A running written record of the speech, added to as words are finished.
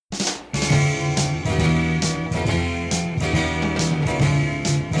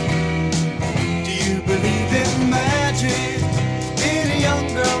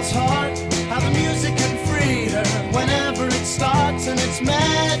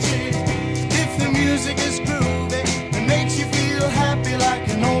magic. If the music is groovy and makes you feel happy like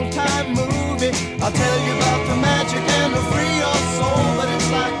an old-time movie, I'll tell you about the magic and the free your soul. But it's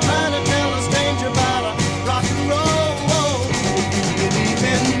like trying to tell a stranger about a rock and roll. Believe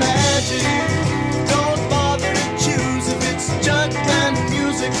in magic. Don't bother to choose if it's jug band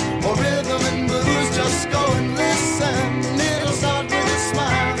music or rhythm and blues. Just go and listen. It'll start with a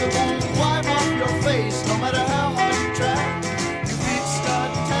smile that won't wipe off your face, no matter how hard you try. Your feet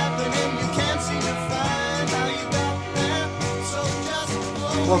start tapping and you can't seem to find how you got there. So just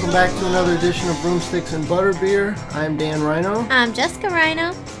blow. Welcome back to another edition of Broomsticks and Butterbeer. I'm Dan Rhino, I'm Jessica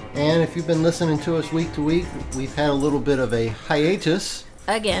Rhino. and if you've been listening to us week to week, we've had a little bit of a hiatus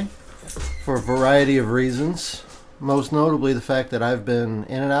Again. for a variety of reasons. Most notably the fact that I've been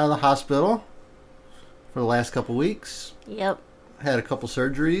in and out of the hospital for the last couple weeks. Yep. Had a couple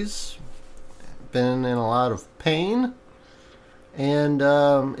surgeries, been in a lot of pain, and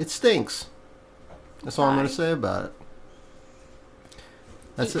it stinks. That's all I'm going to say about it.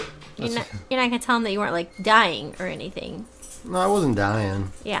 That's it. You're That's not going to tell them that you weren't, like, dying or anything. No, I wasn't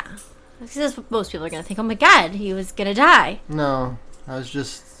dying. Yeah. Because that's what most people are going to think. Oh, my God, he was going to die. No, I was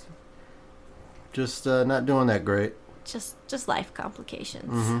just not doing that great. Just life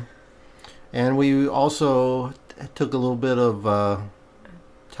complications. Mm-hmm. And we also took a little bit of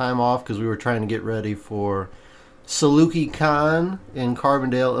time off because we were trying to get ready for Saluki Con in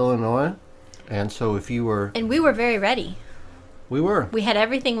Carbondale, Illinois. And so if you were... And we were very ready. We were. We had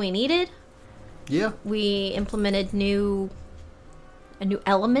everything we needed. Yeah. We implemented a new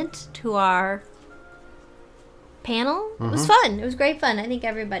element to our panel. It was fun. It was great fun. I think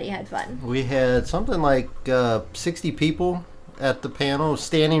everybody had fun. We had something like 60 people at the panel,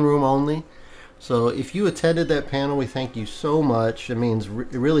 standing room only. So if you attended that panel, we thank you so much. It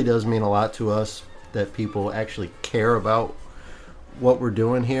really does mean a lot to us that people actually care about what we're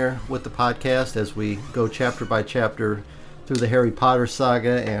doing here with the podcast as we go chapter by chapter through the Harry Potter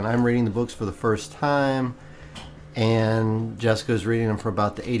saga. And I'm reading the books for the first time, and Jessica's reading them for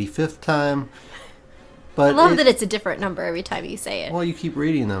about the 85th time. But I love that it's a different number every time you say it. Well, you keep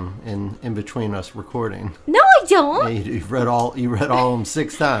reading them in between us recording. No, I don't. Yeah, you read all of them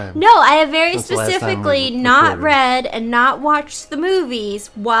 6 times. No, I have very Since the last time specifically we not recorded. read and not watched the movies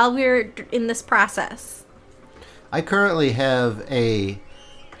while we were in this process. I currently have a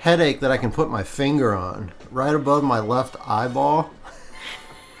headache that I can put my finger on right above my left eyeball.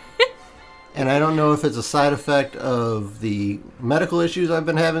 And I don't know if it's a side effect of the medical issues I've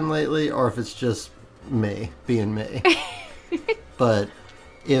been having lately or if it's just me being me. But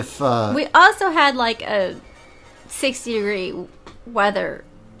if We also had like a 60-degree weather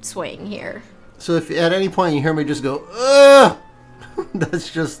swing here. so if at any point you hear me just go ugh,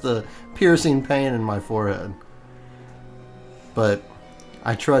 that's just the piercing pain in my forehead. But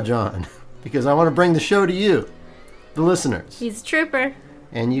I trudge on because I want to bring the show to you, the listeners. He's a trooper.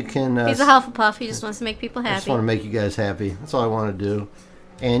 And you can He's a Hufflepuff. He just wants to make people I just happy. want to make you guys happy. That's all I want to do.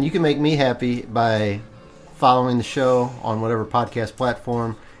 And you can make me happy by following the show on whatever podcast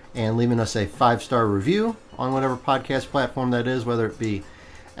platform and leaving us a 5-star review on whatever podcast platform that is, whether it be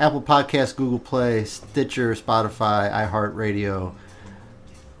Apple Podcasts, Google Play, Stitcher, Spotify, iHeartRadio.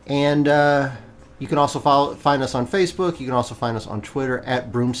 And you can also find us on Facebook. You can also find us on Twitter at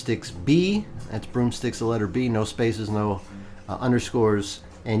BroomsticksB. That's Broomsticks, the letter B, no spaces, no underscores.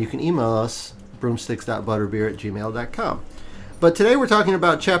 And you can email us, broomsticks.butterbeer@gmail.com. But today we're talking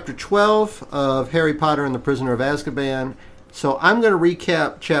about Chapter 12 of Harry Potter and the Prisoner of Azkaban. So I'm going to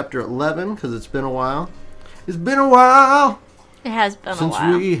recap Chapter 11 because it's been a while. It's been a while It has been a since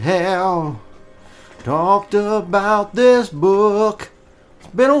while. we have talked about this book. It's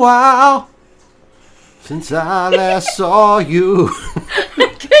been a while since I last saw you.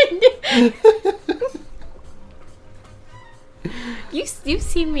 You've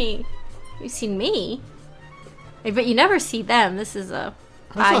seen me. You've seen me. But you never see them. This is a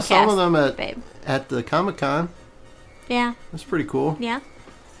I saw podcast, some of them babe. at the Comic-Con. Yeah, That's pretty cool. yeah.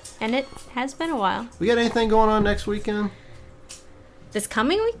 And it has been a while. We got anything going on next weekend? This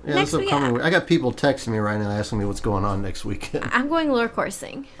coming week? Yeah, Next this week? upcoming week. I got people texting me right now asking me what's going on next weekend. I'm going lure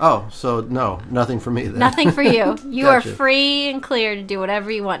coursing. Oh, so no, nothing for me then. Nothing for you. You Gotcha. are free and clear to do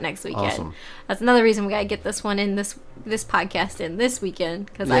whatever you want next weekend. Awesome. That's another reason we gotta get this one in this podcast in this weekend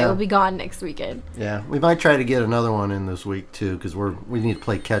because I Yeah. will be gone next weekend. Yeah, we might try to get another one in this week too because we need to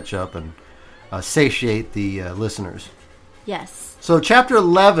play catch up and satiate the listeners. Yes. So chapter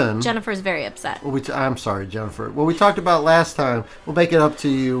 11. Jennifer's very upset. Well, I'm sorry, Jennifer. What we talked about last time, we'll make it up to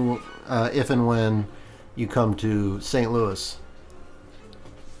you if and when you come to St. Louis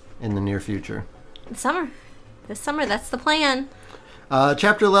in the near future. This summer, that's the plan.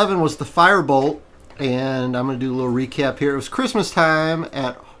 Chapter 11 was the Firebolt, and I'm going to do a little recap here. It was Christmas time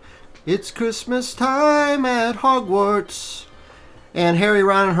It's Christmas time at Hogwarts. And Harry,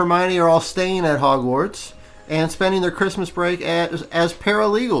 Ron, and Hermione are all staying at Hogwarts and spending their Christmas break as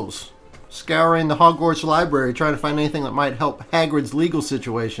paralegals, scouring the Hogwarts library, trying to find anything that might help Hagrid's legal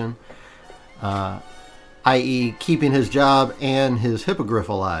situation, i.e. keeping his job and his hippogriff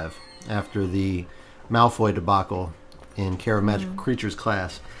alive after the Malfoy debacle in Care of Magical Creatures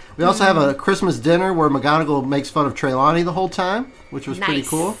class. We also have a Christmas dinner where McGonagall makes fun of Trelawney the whole time, which was pretty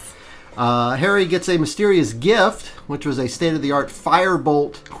cool. Harry gets a mysterious gift, which was a state-of-the-art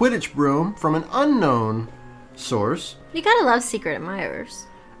Firebolt Quidditch broom from an unknown source. You gotta love secret admirers.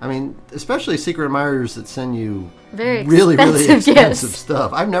 I mean, especially secret admirers that send you Very really expensive gifts.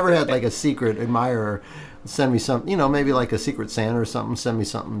 stuff. I've never had like a secret admirer send me something, maybe like a Secret Santa or something, send me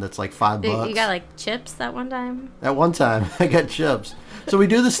something that's like $5. You got like chips that one time? At one time, I got chips. So we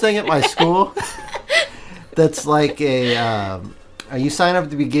do this thing at my school that's like you sign up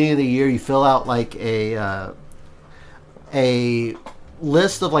at the beginning of the year, you fill out like a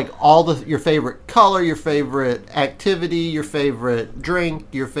list of like all your favorite color, your favorite activity, your favorite drink,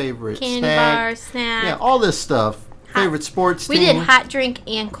 your favorite candy bar, snack. Yeah, all this stuff. Favorite sports team. We did hot drink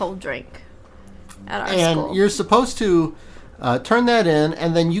and cold drink at our school. And you're supposed to turn that in,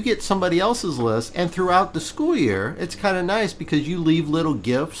 and then you get somebody else's list. And throughout the school year, it's kind of nice because you leave little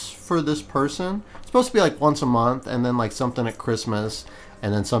gifts for this person. It's supposed to be like once a month, and then like something at Christmas,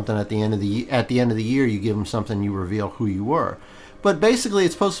 and then something at the end of the year. You give them something, you reveal who you were. But basically,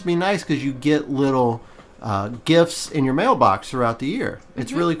 it's supposed to be nice because you get little gifts in your mailbox throughout the year.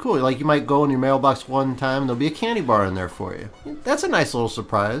 It's really cool. Like you might go in your mailbox one time, and there'll be a candy bar in there for you. That's a nice little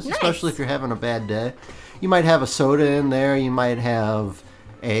surprise, especially if you're having a bad day. You might have a soda in there. You might have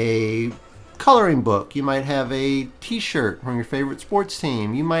a coloring book. You might have a T-shirt from your favorite sports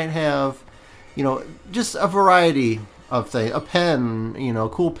team. You might have, just a variety of things. A pen, a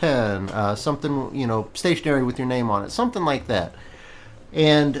cool pen, something, stationery with your name on it, something like that.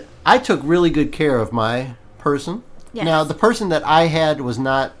 And I took really good care of my person. Yes. Now, the person that I had was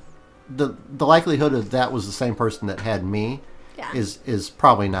not, the likelihood of that was the same person that had me is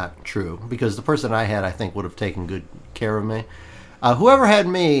probably not true. Because the person I had, I think, would have taken good care of me. Whoever had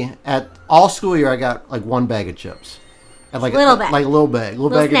me, at all school year, I got like one bag of chips. And like a little bag of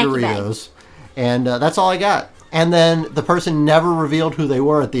Doritos. And that's all I got. And then the person never revealed who they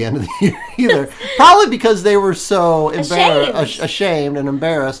were at the end of the year either. Probably because they were so ashamed and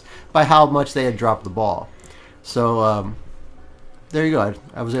embarrassed by how much they had dropped the ball. So there you go.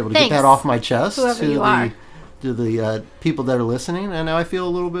 I was able to get that off my chest to the people that are listening, and now I feel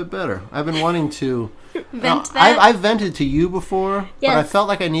a little bit better. I've been wanting to vent that. I've vented to you before, but I felt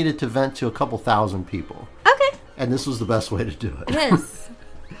like I needed to vent to a couple thousand people. Okay. And this was the best way to do it. Yes.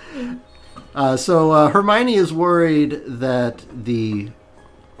 So Hermione is worried that the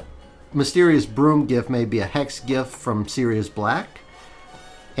mysterious broom gift may be a hex gift from Sirius Black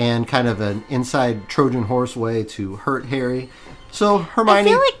and kind of an inside Trojan horse way to hurt Harry. So Hermione... I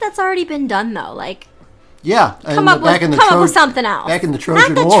feel like that's already been done, though. Like, come up with something else. Back in the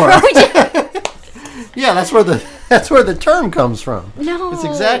Trojan War. Yeah, that's where the term comes from. No. It's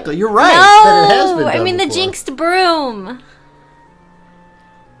exactly. You're right. That it has been done the before. jinxed broom.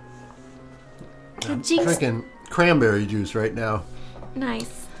 Drinking cranberry juice right now.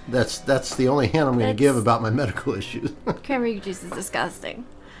 Nice. That's the only hint I'm going to give about my medical issues. Cranberry juice is disgusting.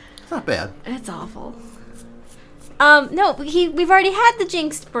 It's not bad. It's awful. No, we've already had the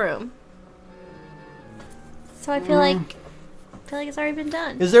jinxed broom. So I feel like it's already been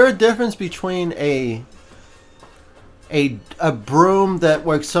done. Is there a difference between a broom that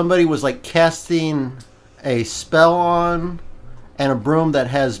where somebody was like casting a spell on, and a broom that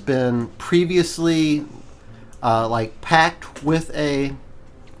has been previously like packed with a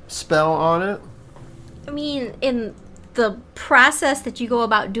spell on it? I mean, in the process that you go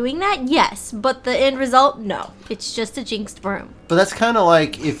about doing that, yes. But the end result, no. It's just a jinxed broom. But that's kind of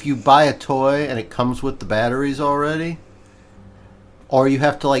like if you buy a toy and it comes with the batteries already. Or you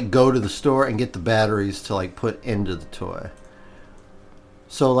have to like go to the store and get the batteries to like put into the toy.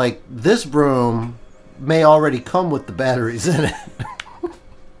 So like this broom may already come with the batteries in it.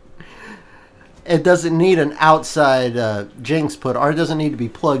 It doesn't need an outside Jinx put, or it doesn't need to be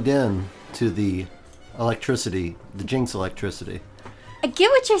plugged in to the electricity, the Jinx electricity. I get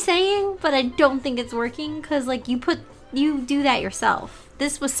what you're saying, but I don't think it's working because like you do that yourself.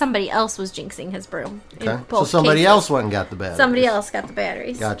 This was somebody else was jinxing his broom. Okay. So somebody else went and got the batteries. Somebody else got the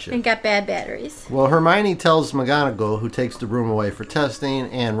batteries. Gotcha. And got bad batteries. Well, Hermione tells McGonagall, who takes the broom away for testing,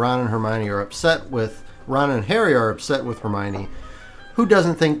 and Ron and Harry are upset with Hermione, who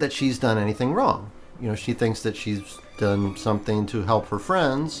doesn't think that she's done anything wrong. You know, she thinks that she's done something to help her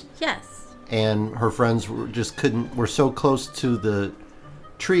friends. Yes. And her friends were so close to the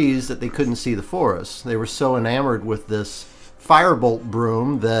trees that they couldn't see the forest. They were so enamored with this firebolt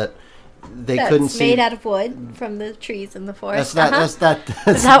broom that they couldn't see. It's made out of wood from the trees in the forest. That's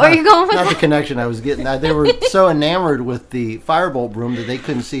Is that where you're going with not that? the connection I was getting. They were so enamored with the firebolt broom that they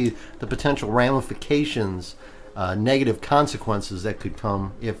couldn't see the potential ramifications, negative consequences that could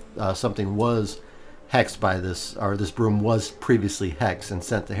come if something was hexed by this, or this broom was previously hexed and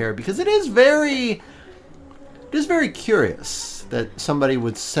sent to Harry. Because it is very curious that somebody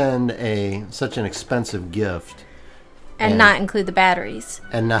would send such an expensive gift. And not include the batteries.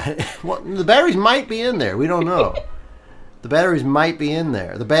 And not, well, the batteries might be in there. We don't know. The batteries might be in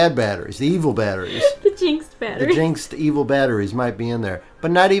there. The bad batteries, the evil batteries. The jinxed batteries. The jinxed evil batteries might be in there.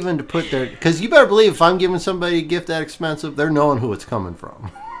 But not even to put their... Because you better believe if I'm giving somebody a gift that expensive, they're knowing who it's coming from.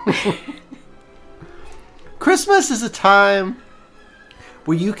 Christmas is a time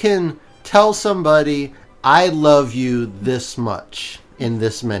where you can tell somebody, I love you this much in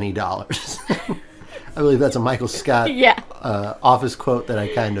this many dollars. I believe that's a Michael Scott Office quote that I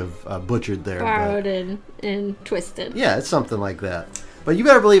kind of butchered there. Borrowed and twisted. Yeah, it's something like that. But you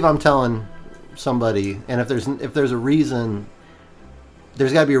better believe I'm telling somebody, and if there's a reason,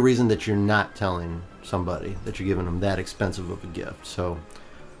 there's got to be a reason that you're not telling somebody that you're giving them that expensive of a gift. So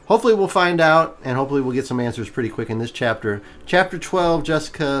hopefully we'll find out, and hopefully we'll get some answers pretty quick in this chapter. Chapter 12,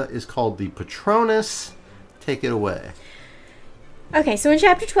 Jessica, is called The Patronus. Take it away. Okay, so in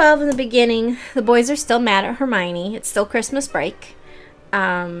chapter 12, in the beginning, the boys are still mad at Hermione. It's still Christmas break.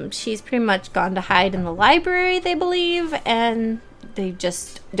 She's pretty much gone to hide in the library, they believe, and they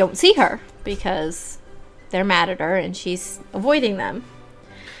just don't see her because they're mad at her and she's avoiding them.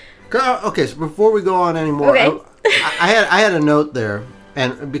 Okay, so before we go on anymore, Okay. I had a note there,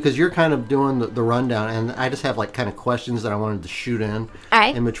 and because you're kind of doing the rundown, and I just have like kind of questions that I wanted to shoot in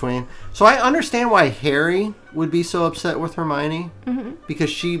between. So I understand why Harry would be so upset with Hermione, because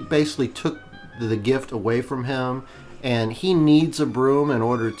she basically took the gift away from him, and he needs a broom in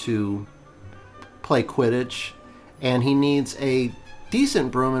order to play Quidditch, and he needs a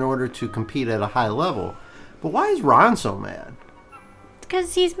decent broom in order to compete at a high level. But why is Ron so mad?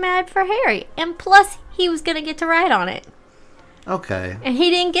 Because he's mad for Harry, and plus he was going to get to ride on it. Okay. And he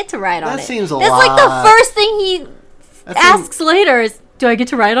didn't get to ride on it. That seems a lot. That's like the first thing he asks later is, do I get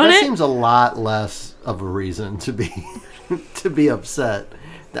to ride on it? That seems a lot less of a reason to be upset.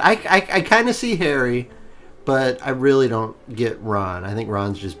 I kind of see Harry, but I really don't get Ron. I think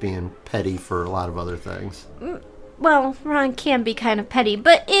Ron's just being petty for a lot of other things. Well, Ron can be kind of petty,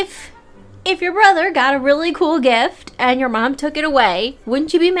 but if your brother got a really cool gift and your mom took it away,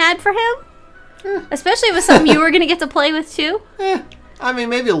 wouldn't you be mad for him? Especially if it was something you were going to get to play with, too? I mean,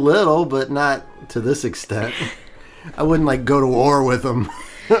 maybe a little, but not to this extent. I wouldn't, like, go to war with him.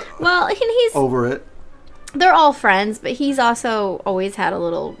 Well, and he's... over it. They're all friends, but he's also always had a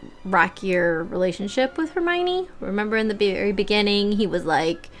little rockier relationship with Hermione. Remember in the very beginning, he was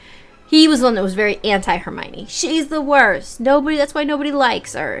like... He was the one that was very anti-Hermione. She's the worst. That's why nobody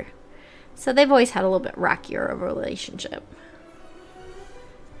likes her. So they've always had a little bit rockier of a relationship.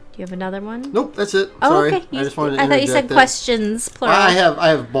 Do you have another one? Nope, that's it. Oh, Sorry. okay. I just wanted to I thought you said interject that. questions, plural. I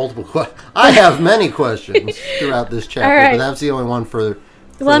have multiple questions. I have many questions throughout this chapter, All right. but that's the only one for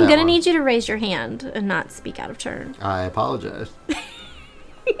well, I'm that going to one. need you to raise your hand and not speak out of turn. I apologize.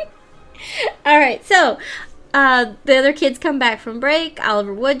 All right, so the other kids come back from break.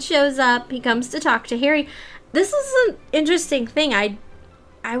 Oliver Wood shows up. He comes to talk to Harry. This is an interesting thing.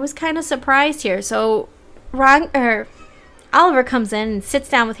 I was kind of surprised here. So Oliver comes in and sits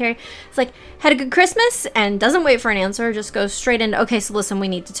down with Harry. It's like, had a good Christmas, and doesn't wait for an answer. Just goes straight into, okay, so listen, we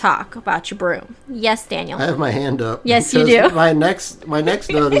need to talk about your broom. Yes, Daniel. I have my hand up. Yes, you because do. My next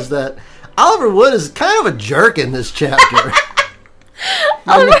note is that Oliver Wood is kind of a jerk in this chapter.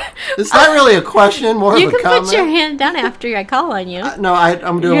 I mean, it's not really a question, more of a comment. You can put your hand down after I call on you. No,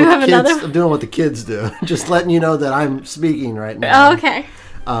 I'm doing You what have the kids. another? I'm doing what the kids do. Just letting you know that I'm speaking right now. Oh, okay.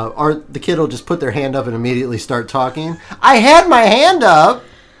 Or the kid will just put their hand up and immediately start talking. I had my hand up.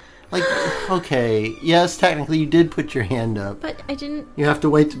 Like, okay, yes, technically you did put your hand up. But I didn't... You have to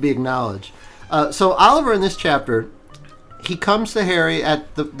wait to be acknowledged. So Oliver in this chapter, he comes to Harry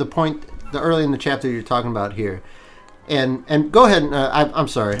at the point, early in the chapter you're talking about here. And go ahead. I'm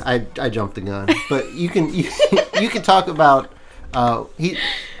sorry, I jumped the gun. But you can talk about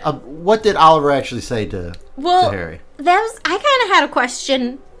what did Oliver actually say to Harry? I kind of had a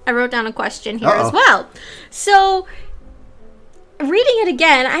question. I wrote down a question here Uh-oh. as well. So reading it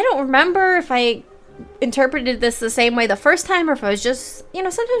again, I don't remember if I interpreted this the same way the first time, or if I was just,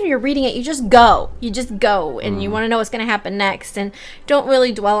 sometimes when you're reading it, you just go, and you want to know what's going to happen next, and don't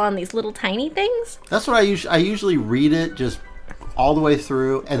really dwell on these little tiny things. That's what I usually read it just all the way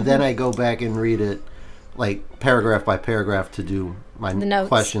through, and then I go back and read it like paragraph by paragraph to do my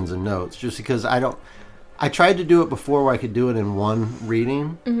questions and notes, just because I tried to do it before where I could do it in one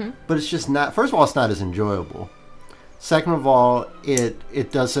reading, but it's just not, first of all, it's not as enjoyable. Second of all,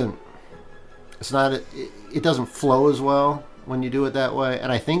 it doesn't flow as well when you do it that way.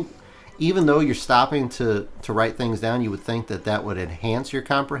 And I think even though you're stopping to write things down, you would think that would enhance your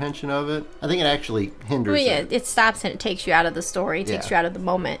comprehension of it. I think it actually hinders it. It stops and it takes you out of the story, takes you out of the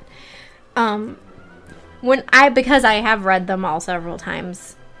moment. Because I have read them all several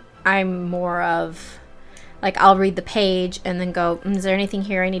times, I'm more of, like, I'll read the page and then go, is there anything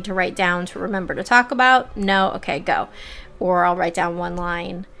here I need to write down to remember to talk about? No? Okay, go. Or I'll write down one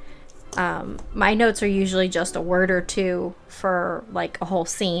line. My notes are usually just a word or two for, like, a whole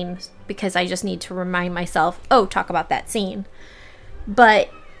scene, because I just need to remind myself, talk about that scene.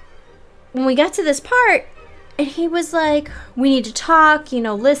 But when we got to this part, and he was like, we need to talk,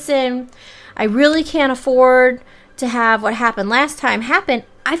 listen. I really can't afford to have what happened last time happen.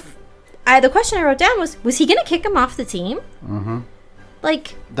 The question I wrote down was he going to kick him off the team? Mm-hmm.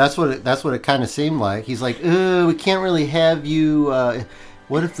 Like, that's what it kind of seemed like. He's like, we can't really have you.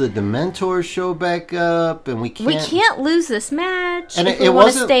 What if the Dementors show back up and we can't lose this match? And we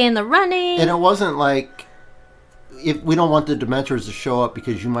want to stay in the running. And it wasn't like, if we don't want the Dementors to show up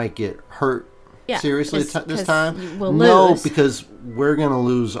because you might get hurt seriously this time. We'll lose. Because we're going to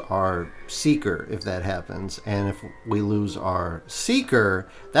lose our Seeker if that happens. And if we lose our Seeker,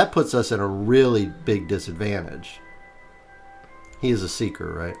 that puts us at a really big disadvantage. He is a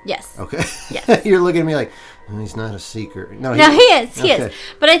Seeker, right? Yes. Okay. Yes. You're looking at me like, he's not a Seeker. No, he is. He is.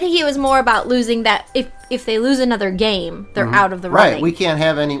 But I think it was more about losing that. If they lose another game, they're out of the running. Right. We can't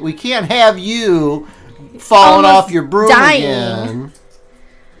have you falling off your broom again.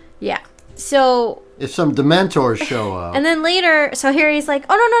 Yeah. So if some Dementors show up. And then later, so Harry's like,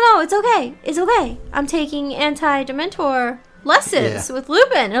 no, it's okay. I'm taking anti-Dementor lessons with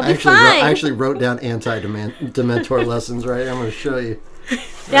Lupin. It'll be fine. I actually wrote down anti-Dementor lessons, right? I'm going to show you.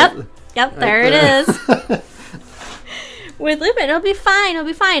 Yep, there it is. With Lupin, it'll be fine.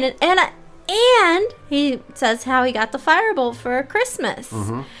 And he says how he got the firebolt for Christmas.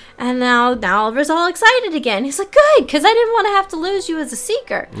 Mm-hmm. And now Oliver's all excited again. He's like, good, because I didn't want to have to lose you as a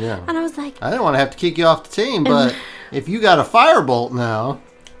Seeker. Yeah. And I was like, I didn't want to have to kick you off the team, but if you got a firebolt now,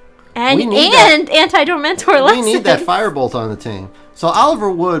 and anti-Dementor lessons. We need that firebolt on the team. So Oliver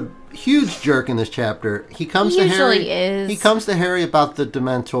Wood, huge jerk in this chapter. He comes to Harry. He comes to Harry about the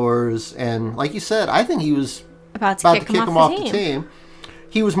Dementors, and like you said, I think he was about to kick him off the team.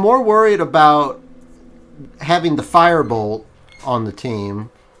 He was more worried about having the firebolt on the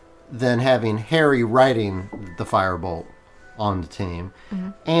team than having Harry writing the firebolt on the team. Mm-hmm.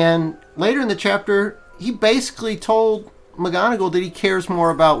 And later in the chapter, he basically told McGonagall that he cares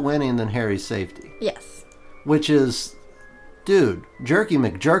more about winning than Harry's safety. Yes. Which is, dude, Jerky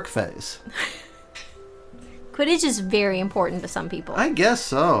McJerkface. Quidditch is very important to some people. I guess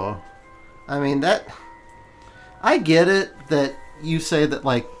so. I mean, I get it that you say that,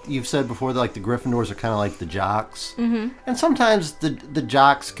 like you've said before, that like the Gryffindors are kind of like the jocks. Mm-hmm. And sometimes the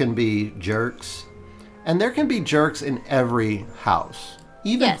jocks can be jerks. And there can be jerks in every house.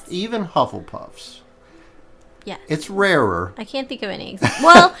 Even Hufflepuffs. Yes. It's rarer. I can't think of any examples.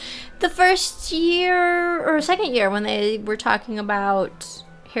 Well, the first year or second year when they were talking about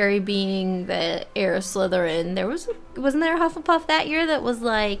Harry being the heir of Slytherin, wasn't there a Hufflepuff that year that was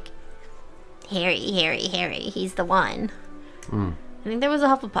like, Harry, he's the one. Mm. I think there was a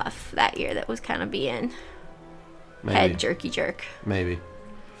Hufflepuff that year that was kind of being head jerky jerk. Maybe.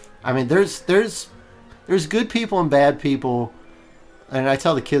 I mean, there's good people and bad people, and I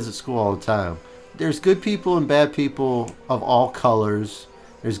tell the kids at school all the time, there's good people and bad people of all colors.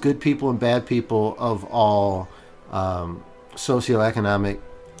 There's good people and bad people of all socioeconomic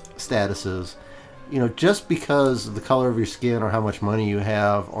statuses. You know, just because of the color of your skin or how much money you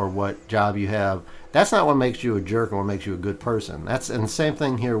have or what job you have, that's not what makes you a jerk or what makes you a good person. And the same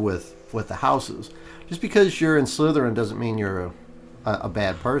thing here with the houses. Just because you're in Slytherin doesn't mean you're a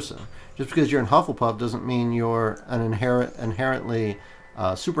bad person. Just because you're in Hufflepuff doesn't mean you're an inherently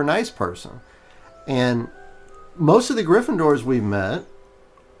super nice person. And most of the Gryffindors we've met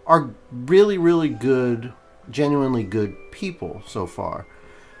are really, really good, genuinely good people so far.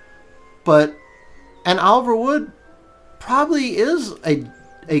 And Oliver Wood probably is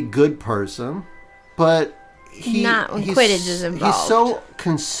a good person, but not when Quidditch is involved. He's so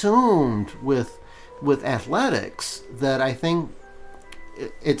consumed with with athletics that I think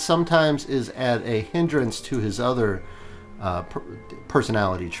it sometimes is at a hindrance to his other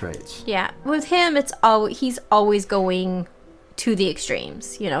personality traits. Yeah, with him, he's always going to the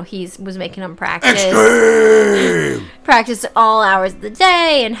extremes. You know, was making him practice at all hours of the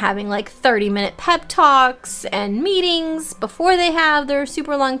day and having like 30-minute pep talks and meetings before they have their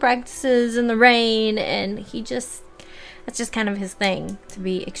super long practices in the rain. And that's just kind of his thing, to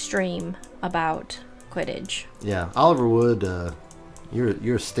be extreme about Quidditch. Yeah, Oliver Wood,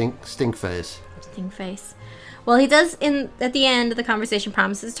 you're a stink face. Stink face. Well, he does at the end of the conversation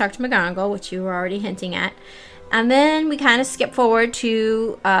promises to talk to McGonagall, which you were already hinting at. And then we kind of skip forward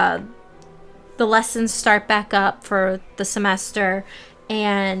to the lessons start back up for the semester.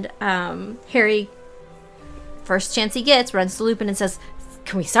 And Harry, first chance he gets, runs to Lupin and says,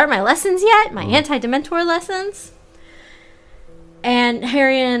 "Can we start my lessons yet? My anti-Dementor lessons?" And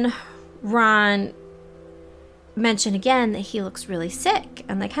Harry and Ron mention again that he looks really sick.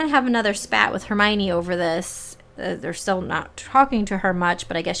 And they kind of have another spat with Hermione over this. They're still not talking to her much,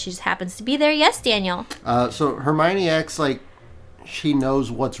 but I guess she just happens to be there. Yes, Daniel? So Hermione acts like she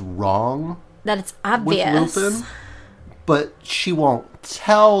knows what's wrong. That it's obvious. With Lupin, but she won't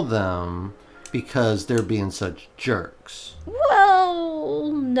tell them because they're being such jerks.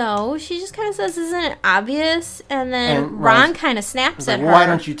 Well, no. She just kind of says, "Isn't it obvious?" And then Ron kind of snaps at her. Why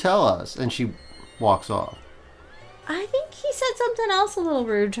don't you tell us? And she walks off. I think he said something else a little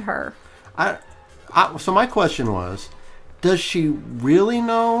rude to her. So my question was, does she really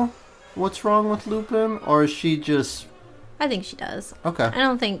know what's wrong with Lupin, or is she just... I think she does. Okay. I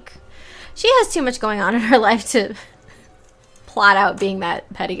don't think... She has too much going on in her life to plot out being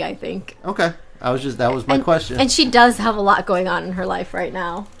that petty, I think. Okay. That was my question. And she does have a lot going on in her life right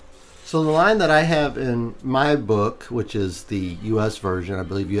now. So the line that I have in my book, which is the US version, I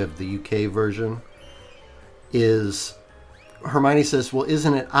believe you have the UK version, is... Hermione says, "Well,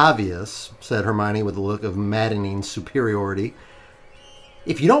 isn't it obvious," said Hermione with a look of maddening superiority.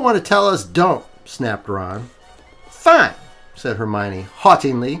 "If you don't want to tell us, don't," snapped Ron. "Fine," said Hermione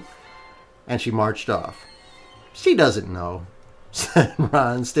haughtily, and she marched off. "She doesn't know," said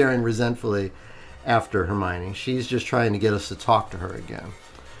Ron, staring resentfully after Hermione. "She's just trying to get us to talk to her again."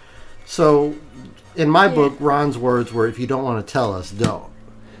 So, in my book, Ron's words were, "If you don't want to tell us, don't."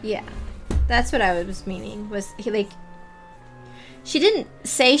 Yeah, that's what I was meaning, she didn't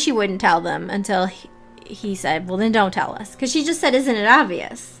say she wouldn't tell them until he said, "Well, then don't tell us." Because she just said, "Isn't it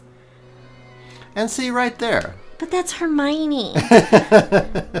obvious?" And see, right there. But that's Hermione.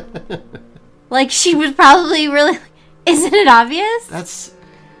 Like, she was probably really... Isn't it obvious?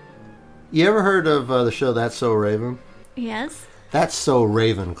 You ever heard of the show That's So Raven? Yes. That's So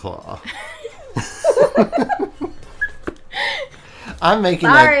Ravenclaw. I'm making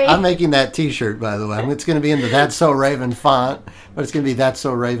that T-shirt, by the way. It's going to be in the That's So Raven font, but it's going to be That's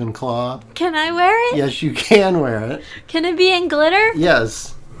So Ravenclaw. Can I wear it? Yes, you can wear it. Can it be in glitter?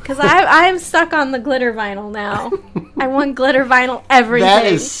 Yes. Because I'm stuck on the glitter vinyl now. I want glitter vinyl everything. That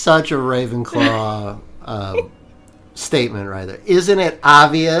is such a Ravenclaw statement right there. Isn't it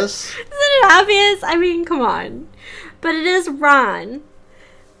obvious? Isn't it obvious? I mean, come on. But it is Ron.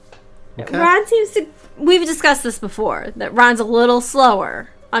 Okay. Ron seems to... We've discussed this before, that Ron's a little slower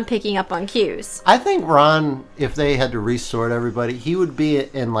on picking up on cues. I think Ron, if they had to resort everybody, he would be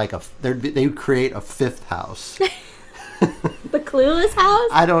in like they would create a fifth house. The Clueless house?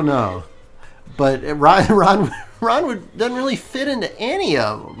 I don't know. But Ron doesn't really fit into any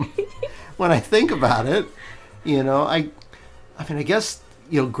of them. When I think about it, I guess,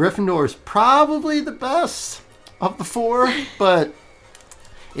 Gryffindor is probably the best of the four, but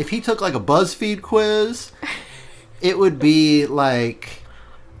if he took like a BuzzFeed quiz, it would be like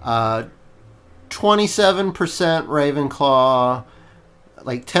 27% Ravenclaw,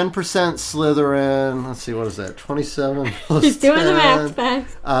 like 10% Slytherin. Let's see, what is that? 27 plus He's doing 10. the math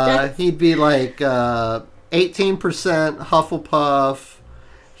fast. He'd be like 18% Hufflepuff.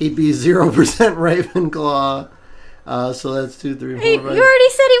 He'd be 0% Ravenclaw. So that's 2, 3, 4. Hey, you already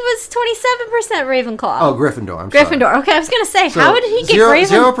said he was 27% Ravenclaw. Oh, Gryffindor. I'm Gryffindor. Sorry. Okay, I was going to say, how did he get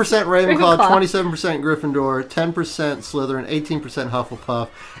 0% Ravenclaw, 27% Gryffindor, 10% Slytherin, 18% Hufflepuff,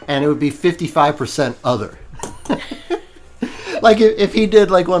 and it would be 55% other. Like if he did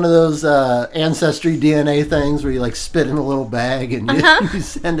like one of those ancestry DNA things where you like spit in a little bag and you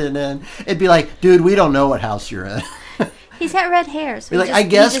send it in, it'd be like, dude, we don't know what house you're in. He's got red hair. So I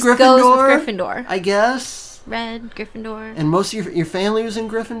guess he just Gryffindor. Goes with Gryffindor. I guess. Red, Gryffindor. And most of your family was in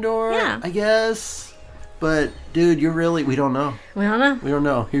Gryffindor? Yeah. I guess. But, dude, we don't know. We don't know. We don't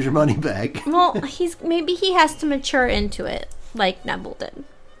know. Here's your money back. Well, maybe he has to mature into it, like Neville did.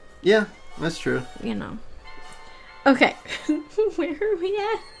 Yeah. That's true. You know. Okay. Where are we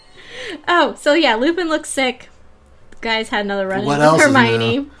at? Oh, so yeah, Lupin looks sick. The guys had another run-in What with else is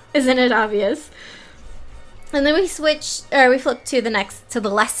Hermione. new? Isn't it obvious? And then we flip to the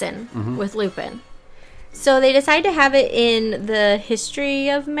lesson Mm-hmm. with Lupin. So they decide to have it in the history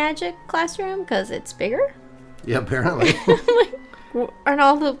of magic classroom because it's bigger. Yeah, apparently. Aren't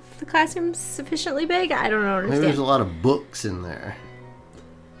all the classrooms sufficiently big? I don't Maybe there's understand. a lot of books in there.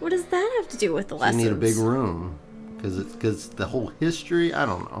 What does that have to do with the You lessons? need a big room. Because the whole history, I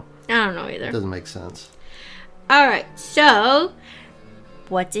don't know. I don't know It either. doesn't make sense. All right, so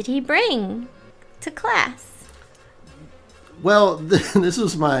what did he bring to class? Well, this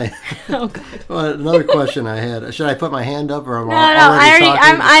was my Oh God. another question I had. Should I put my hand up, or am No, I I already already,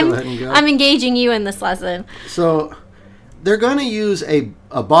 talking? Just go ahead and go? I'm engaging you in this lesson. So they're going to use a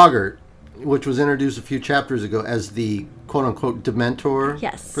boggart, which was introduced a few chapters ago, as the quote-unquote Dementor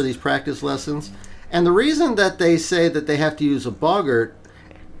Yes. for these practice lessons. And the reason that they say that they have to use a boggart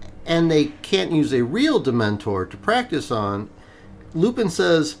and they can't use a real Dementor to practice on, Lupin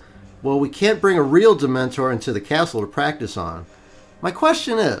says, well, we can't bring a real Dementor into the castle to practice on. My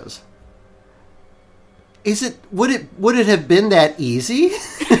question is would it have been that easy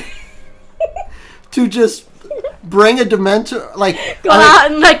to just bring a Dementor, like Go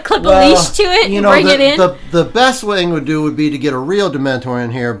out and like clip a leash to it and bring it in. The best thing would be to get a real Dementor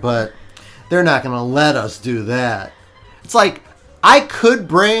in here, but they're not going to let us do that. It's like I could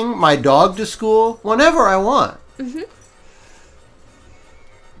bring my dog to school whenever I want. Mm-hmm.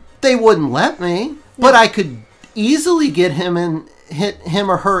 They wouldn't let me, but I could easily get him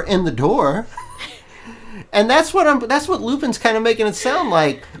or her in the door. And that's what Lupin's kind of making it sound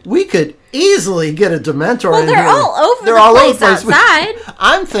like. We could easily get a Dementor in here. They're all over They're the all place over the place. outside.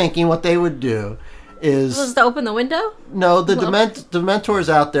 I'm thinking what they would do is Just to open the window? no, the Dementor's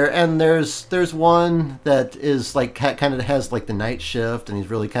out there, and there's one that is like kind of has like the night shift, and he's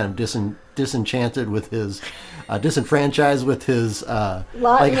really kind of disenchanted with his disenfranchised with his Lot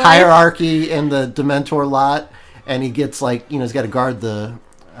like in life. hierarchy in the Dementor lot, and he gets like he's got to guard the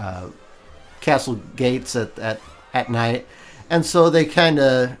castle gates at night, and so they kind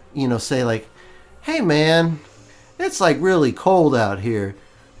of say like, hey man, it's like really cold out here.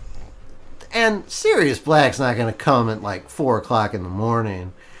 And Sirius Black's not going to come at like 4 o'clock in the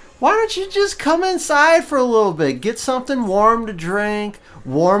morning. Why don't you just come inside for a little bit? Get something warm to drink.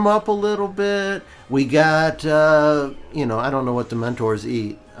 Warm up a little bit. We got, I don't know what Dementors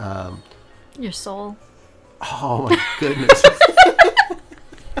eat. Your soul. Oh my goodness.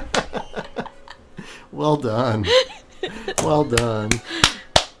 Well done. Well done.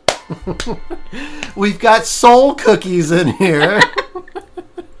 We've got soul cookies in here.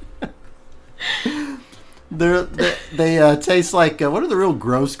 They taste like what are the real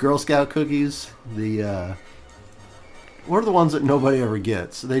gross Girl Scout cookies? What are the ones that nobody ever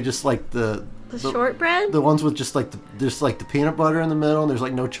gets? They just like the shortbread? the ones with just like the peanut butter in the middle, and there's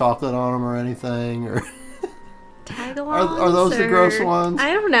like no chocolate on them or anything. Or are those the gross ones?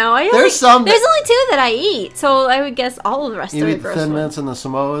 I don't know. There's only two that I eat, so I would guess all of the rest you are eat the gross Thin ones. Mints and the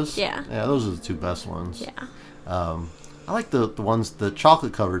Samoas. Yeah. Those are the two best ones. Yeah. I like the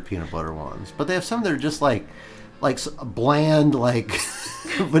chocolate covered peanut butter ones, but they have some that are just like bland like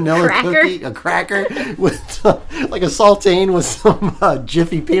vanilla Cracker? cookie, a cracker with like a saltine with some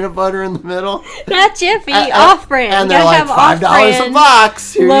Jiffy peanut butter in the middle. Not Jiffy, off-brand. And You they're gotta like have $5 a off-brand,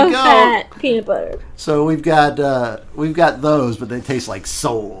 box. Here you go. low-fat peanut butter. So we've got those, but they taste like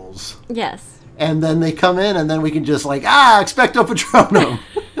souls. Yes. And then they come in, and then we can just like expecto patronum.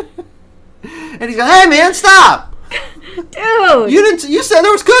 And he's going, hey man, stop! Dude! You said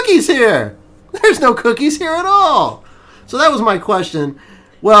there was cookies here. There's no cookies here at all. So that was my question.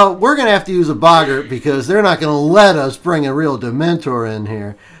 Well, we're going to have to use a boggart because they're not going to let us bring a real Dementor in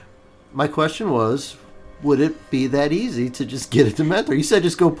here. My question was, would it be that easy to just get a Dementor? You said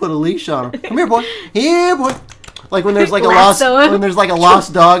just go put a leash on him. Come here, boy. Here, boy. Like when there's like Lasso him. a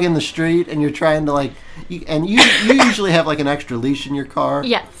lost dog in the street, and you're trying to like, you usually have like an extra leash in your car.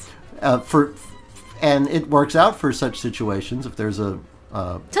 Yes. And it works out for such situations if there's a.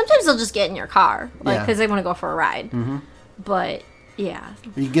 Sometimes they'll just get in your car, like, Yeah. because they want to go for a ride. Mm-hmm. But, yeah.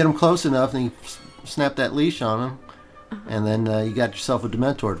 You get them close enough, and you snap that leash on them, and then you got yourself a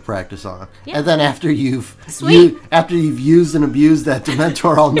Dementor to practice on. Yeah. And then after you've Sweet. after you've used and abused that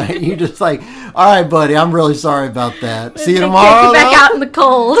Dementor all night, you're just like, all right, buddy, I'm really sorry about that. See you They tomorrow. kick you back though? out in the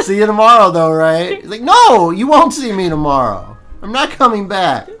cold. See you tomorrow, though, right? He's like, no, you won't see me tomorrow. I'm not coming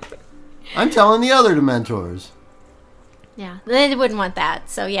back. I'm telling the other Dementors. Yeah, they wouldn't want that.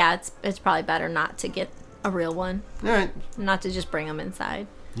 So, yeah, it's probably better not to get a real one. All right. Not to just bring them inside.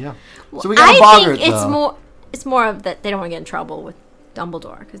 Yeah. So we got a I boggart, think though. it's more of that they don't want to get in trouble with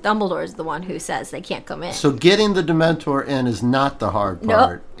Dumbledore, because Dumbledore is the one who says they can't come in. So getting the Dementor in is not the hard Nope.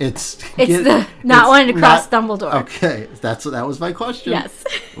 part. It's not wanting to cross Dumbledore. Okay, that was my question. Yes.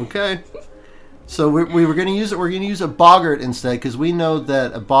 Okay. So we were going to use it. We're going to use a boggart instead, because we know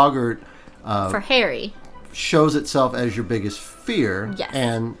that a boggart For Harry. shows itself as your biggest fear. Yes.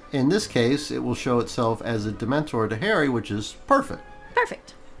 And in this case, it will show itself as a Dementor to Harry, which is perfect.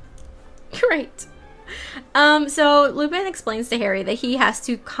 Perfect. Great. So Lupin explains to Harry that he has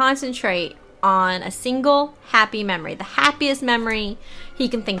to concentrate on a single happy memory, the happiest memory he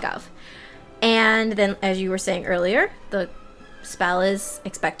can think of. And then, as you were saying earlier, the spell is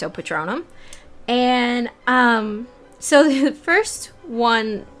Expecto Patronum. And so the first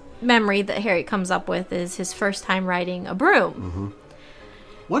one memory that Harry comes up with is his first time riding a broom. Mm-hmm.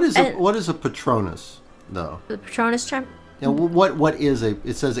 What is a Patronus, though? The Patronus charm. Yeah, what is a?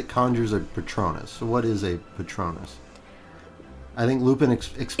 It says it conjures a Patronus. So what is a Patronus? I think Lupin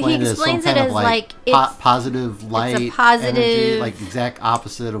explained it as some kind of like positive light, positive energy, like exact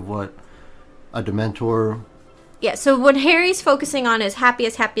opposite of what a Dementor. Yeah. So when Harry's focusing on his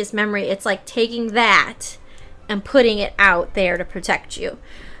happiest memory, it's like taking that and putting it out there to protect you.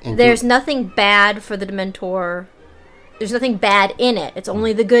 There's nothing bad for the Dementor. There's nothing bad in it. It's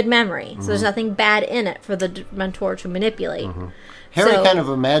only the good memory. So there's nothing bad in it for the Dementor to manipulate. Harry kind of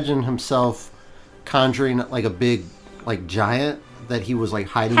imagined himself conjuring like a big, like giant that he was like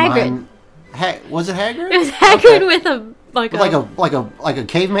hiding Hagrid. behind. Was it Hagrid? It was Hagrid with a like a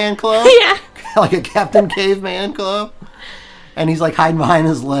caveman club. Yeah. Like a Captain Caveman club, and he's like hiding behind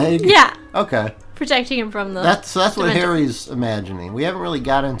his leg. Yeah. Okay. Protecting him from the. That's what Dementor. Harry's imagining. We haven't really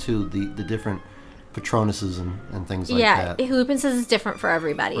got into the different Patronuses and things like that. Yeah, Lupin says it's different for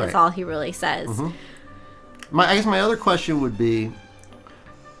everybody. Right. That's all he really says. I guess my other question would be,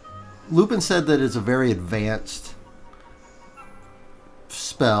 Lupin said that it's a very advanced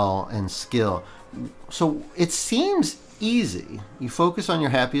spell and skill. So it seems easy. You focus on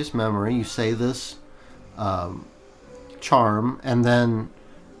your happiest memory, you say this charm, and then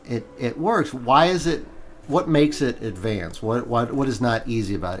it works. Why is it? What makes it advanced? What is not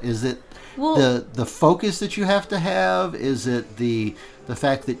easy about it? Is it the focus that you have to have? Is it the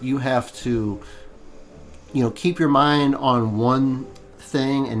fact that you have to, keep your mind on one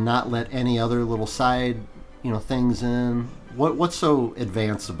thing and not let any other little side, things in? What's so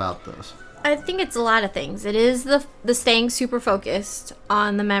advanced about this? I think it's a lot of things. It is the staying super focused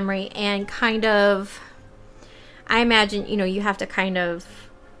on the memory and kind of, I imagine, you have to kind of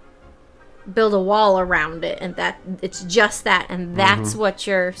build a wall around it, and that it's just that, and that's what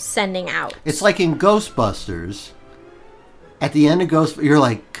you're sending out. It's like in Ghostbusters. At the end of you're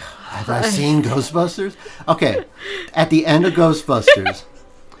like, have I seen Ghostbusters? Okay, at the end of Ghostbusters,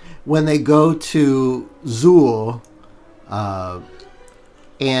 when they go to Zool,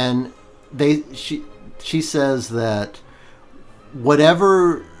 and she says that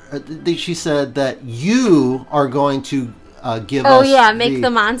whatever she said that you are going to give us. Oh yeah, make the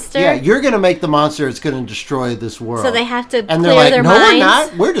monster. Yeah, you're going to make the monster. It's going to destroy this world. So they have to and clear they're like, their no, minds. we're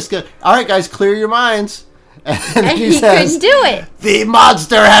not. We're just going to. All right, guys, clear your minds. And he says, couldn't do it. The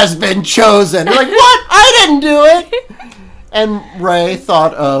monster has been chosen. You're like, what? I didn't do it. And Ray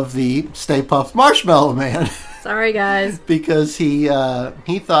thought of the Stay Puft Marshmallow Man. Sorry, guys. Because he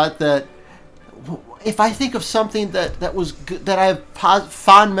thought that if I think of something that was good, that I have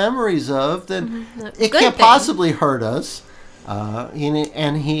fond memories of, then it can't possibly hurt us.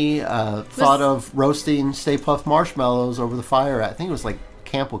 And he thought of roasting Stay Puft marshmallows over the fire. I think it was like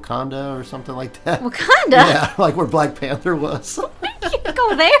Camp Wakanda or something like that. Wakanda? Yeah, like where Black Panther was. You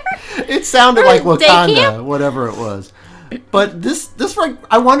go there? It sounded like Wakanda, whatever it was. But this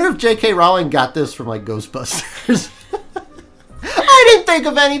I wonder if J.K. Rowling got this from like Ghostbusters. I didn't think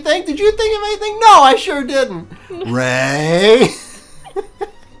of anything. Did you think of anything? No, I sure didn't. Ray.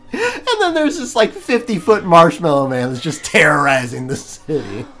 And then there's this like 50-foot marshmallow man that's just terrorizing the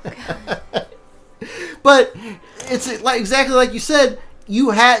city. But it's like exactly like you said.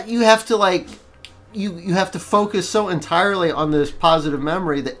 You have to like you have to focus so entirely on this positive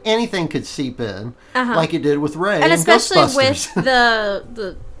memory that anything could seep in, like it did with Ray and especially Ghostbusters. with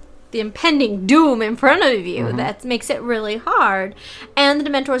the impending doom in front of you. That makes it really hard. And the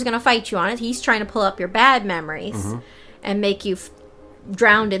Dementor is going to fight you on it. He's trying to pull up your bad memories and make you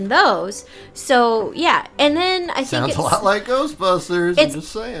drowned in those. So yeah, and then I think sounds a lot like Ghostbusters. I'm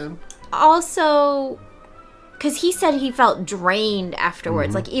just saying. Also, because he said he felt drained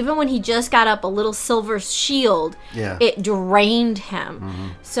afterwards. Like, even when he just got up a little silver shield, it drained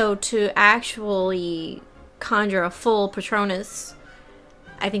him. So to actually conjure a full Patronus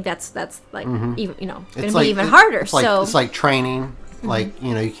I think that's like even going to It's be even harder. It's like, So it's like training. Like,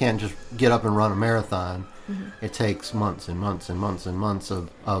 you can't just get up and run a marathon. It takes months and months and months and months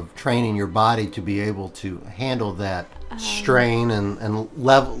of training your body to be able to handle that strain and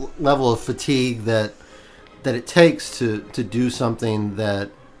level of fatigue that it takes to do something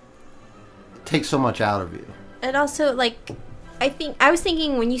that takes so much out of you. and also like I was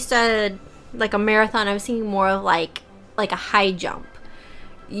thinking when you said like a marathon, I was thinking more of like a high jump.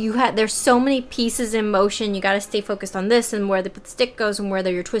 There's so many pieces in motion. You got to stay focused on this and where the stick goes and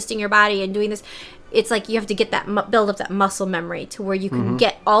whether you're twisting your body and doing this. It's like you have to get that build up that muscle memory to where you can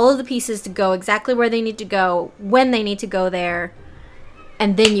get all of the pieces to go exactly where they need to go when they need to go there,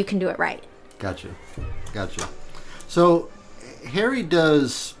 and then you can do it right. Gotcha. So Harry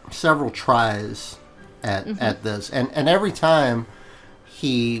does several tries at this, and every time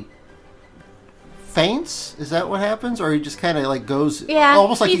he faints. Is that what happens, or he just kind of like goes? Yeah,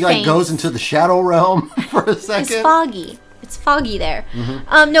 almost like he like goes into the shadow realm for a second. It's foggy. It's foggy there.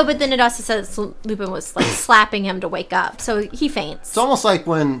 No, but then it also says Lupin was like slapping him to wake up, so he faints. It's almost like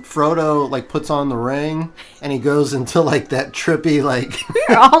when Frodo like puts on the ring and he goes into like that trippy like.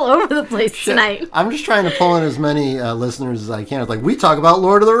 We're all over the place tonight. I'm just trying to pull in as many listeners as I can. It's like we talk about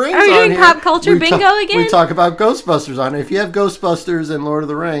Lord of the Rings. Are we doing here. pop culture bingo again? We talk about Ghostbusters on it. If you have Ghostbusters and Lord of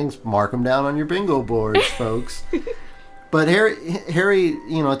the Rings, mark them down on your bingo boards, folks. But Harry,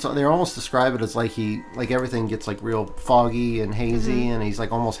 they almost describe it as like everything gets like real foggy and hazy, and he's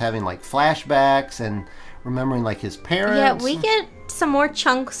like almost having like flashbacks and remembering like his parents. Yeah, we get some more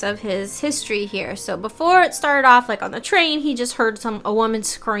chunks of his history here. So before it started off like on the train, he just heard a woman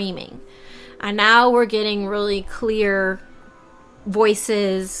screaming, and now we're getting really clear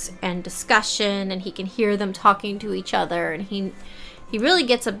voices and discussion, and he can hear them talking to each other, and he really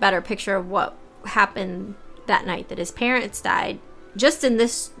gets a better picture of what happened that night that his parents died, just in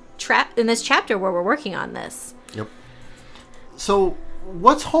this chapter where we're working on this. Yep. So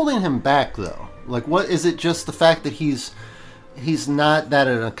what's holding him back though? Like, what is it? Just the fact that he's not that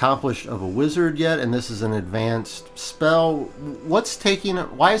an accomplished of a wizard yet, and this is an advanced spell. What's taking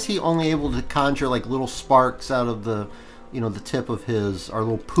it? Why is he only able to conjure like little sparks out of the tip of his, or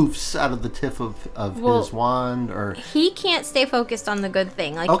little poofs out of the tip of his wand? Or he can't stay focused on the good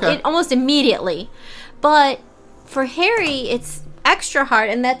thing, like okay. Almost immediately. But for Harry, it's extra hard,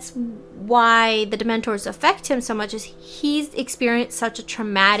 and that's why the Dementors affect him so much. Is he's experienced such a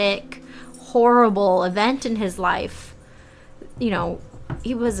traumatic, horrible event in his life.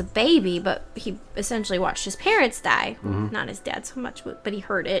 He was a baby, but he essentially watched his parents die. Not his dad so much, but he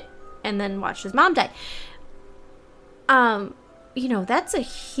heard it, and then watched his mom die. That's a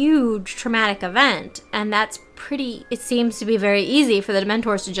huge traumatic event, and it seems to be very easy for the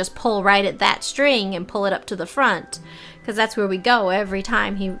Dementors to just pull right at that string and pull it up to the front, because that's where we go every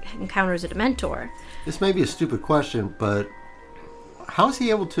time he encounters a Dementor. This may be a stupid question, but how is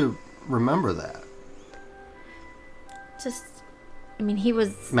he able to remember that? He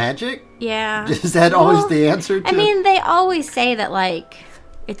was... Magic? Yeah. Is that always the answer to... they always say that, like,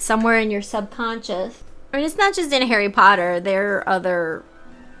 it's somewhere in your subconscious. It's not just in Harry Potter. There are other,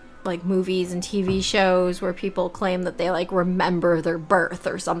 like, movies and TV shows where people claim that they, like, remember their birth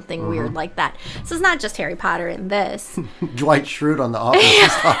or something weird like that. So it's not just Harry Potter in this. Dwight Schrute on The Office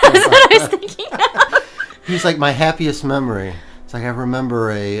is talking about what I was thinking. He's like, my happiest memory. It's like, I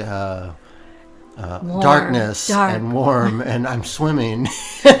remember a darkness and warm, and I'm swimming.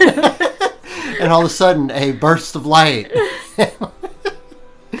 And all of a sudden, a burst of light.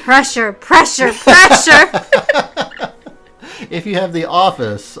 Pressure. If you have The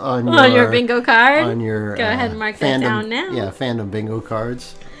Office on your bingo card, go ahead and mark that down now. Yeah, fandom bingo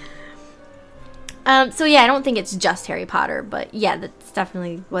cards. So yeah, I don't think it's just Harry Potter, but yeah, that's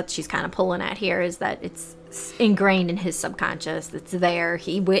definitely what she's kind of pulling at here, is that it's ingrained in his subconscious. It's there.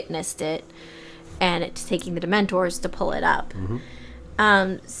 He witnessed it, and it's taking the Dementors to pull it up.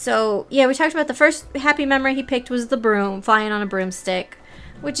 So yeah, we talked about the first happy memory he picked was the broom, flying on a broomstick,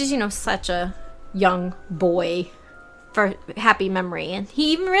 which is, such a young boy for happy memory. And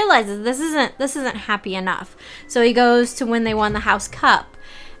he even realizes this isn't happy enough. So he goes to when they won the House Cup.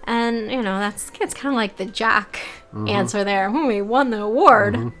 And, it's kind of like the Jack answer there. We won the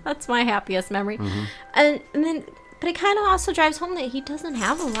award. That's my happiest memory. But it kind of also drives home that he doesn't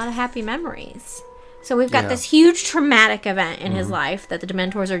have a lot of happy memories. So we've got this huge traumatic event in his life that the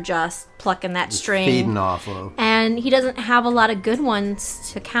Dementors are just plucking that string. Feeding off of. And he doesn't have a lot of good ones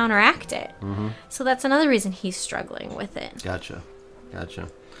to counteract it. So that's another reason he's struggling with it. Gotcha.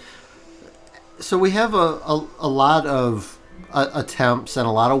 So we have a lot of attempts and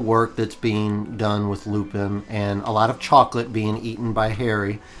a lot of work that's being done with Lupin, and a lot of chocolate being eaten by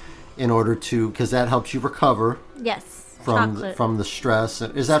Harry in order to, because that helps you recover Yes. from Chocolate. from the stress.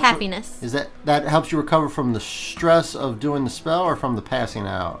 Is that Happiness. Is that helps you recover from the stress of doing the spell, or from the passing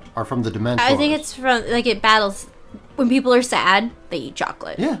out, or from the Dementors? I think it's from, like, it battles. When people are sad, they eat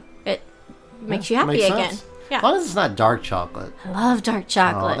chocolate. Yeah. It makes you happy Makes again. sense. Yeah. As long as it's not dark chocolate. I love dark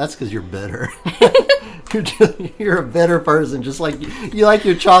chocolate. Oh, that's because you're bitter. You're a bitter person, just like you like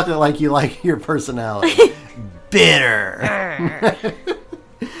your chocolate like you like your personality. Bitter.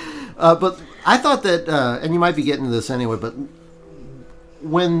 But I thought that, and you might be getting to this anyway, but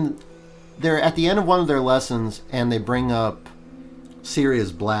when they're at the end of one of their lessons and they bring up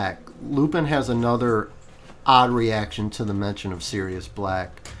Sirius Black, Lupin has another odd reaction to the mention of Sirius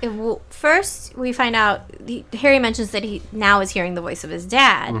Black. First, we find out Harry mentions that he now is hearing the voice of his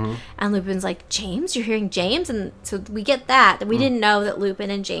dad, Mm-hmm. and Lupin's like, "James, you're hearing James," and so we get that. We didn't know that Lupin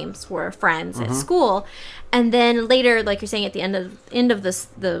and James were friends Mm-hmm. at school, and then later, like you're saying, at the end of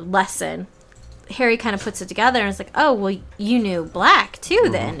the lesson, Harry kind of puts it together and is like, "Oh, well, you knew Black too,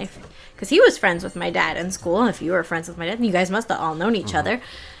 Mm-hmm. then, because he was friends with my dad in school. If you were friends with my dad, then you guys must have all known each Mm-hmm. other."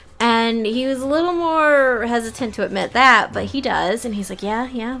 And he was a little more hesitant to admit that, but he does. And he's like,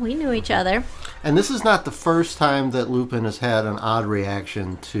 yeah, we knew each other. And this is not the first time that Lupin has had an odd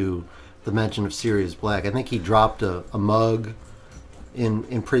reaction to the mention of Sirius Black. I think he dropped a mug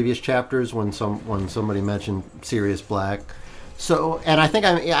in previous chapters when somebody mentioned Sirius Black. So, and I think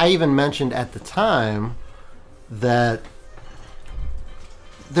I even mentioned at the time that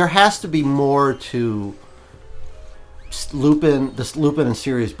there has to be more to this Lupin and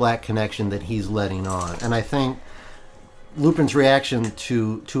Sirius Black connection that he's letting on, and I think Lupin's reaction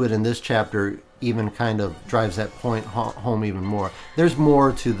to it in this chapter even kind of drives that point home even more. There's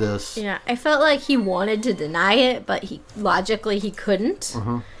more to this. Yeah, I felt like he wanted to deny it, but he couldn't.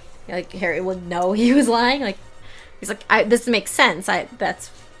 Mm-hmm. Like Harry would know he was lying. Like he's like, this makes sense.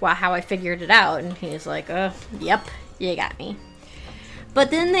 That's how I figured it out. And he's like, yep, you got me. But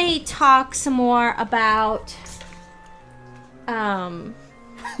then they talk some more about.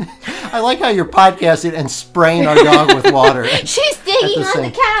 I like how you're podcasting and spraying our dog with water. She's digging on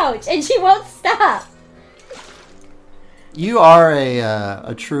the couch and she won't stop. You are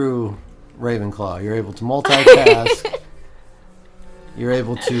a true Ravenclaw. You're able to multitask. You're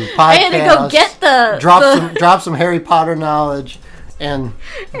able to podcast. I had to go get drop some Harry Potter knowledge and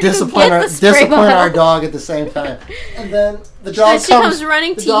discipline bottle. our dog at the same time. And then the dog she comes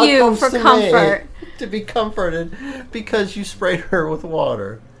running to you for comfort. To be comforted because you sprayed her with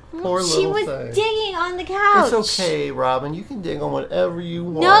water. Poor She little was thing. digging on the couch. It's okay, Robin. You can dig on whatever you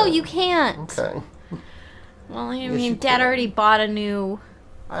want. No, you can't. Okay. Well, I Yes, mean, you Dad can. already bought a new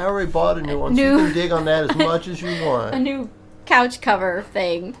I already bought a new one, so you can dig on that as much as you want. couch cover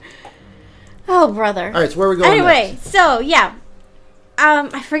thing. Oh, brother. All right, so where are we going Anyway, next? so yeah.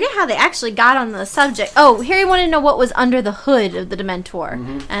 I forget how they actually got on the subject. Oh, Harry wanted to know what was under the hood of the Dementor.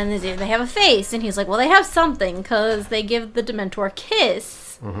 Mm-hmm. And they have a face. And he's like, well, they have something because they give the Dementor a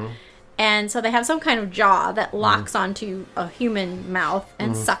kiss. Mm-hmm. And so they have some kind of jaw that locks onto a human mouth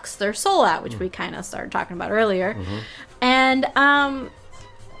and Mm-hmm. sucks their soul out, which we kind of started talking about earlier. Mm-hmm. And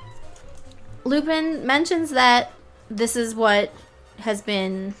Lupin mentions that this is what has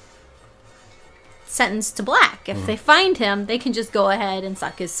been sentenced to Black. If they find him, they can just go ahead and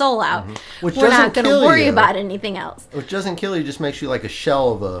suck his soul out. Which We're doesn't not going to kill worry you. about anything else. Which doesn't kill you, just makes you like a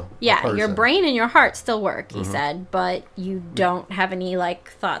shell of a Yeah, person. your brain and your heart still work, Mm-hmm. he said, but you don't have any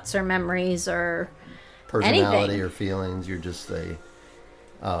like thoughts or memories or Personality anything. or feelings. You're just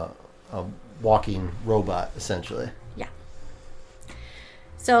a walking robot, essentially. yeah.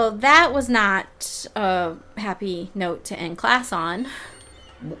 So that was not a happy note to end class on.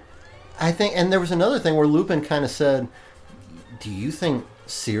 I think, and there was another thing where Lupin kind of said, "Do you think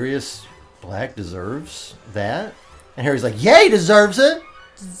Sirius Black deserves that?" And Harry's like, "Yeah, he deserves it."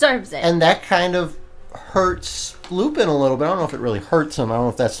 Deserves it. And that kind of hurts Lupin a little bit. I don't know if it really hurts him. I don't know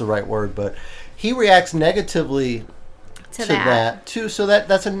if that's the right word, but he reacts negatively to that too. So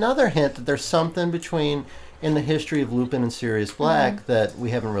that's another hint that there's something between in the history of Lupin and Sirius Black that we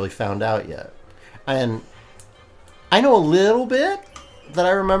haven't really found out yet. And I know a little bit that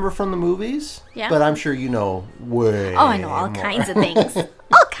I remember from the movies, Yeah. but I'm sure you know way Oh, I know all more. kinds of things.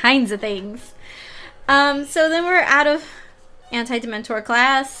 All kinds of things. So then we're out of Anti-Dementor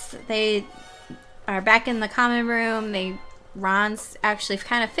class. They are back in the common room. Ron's actually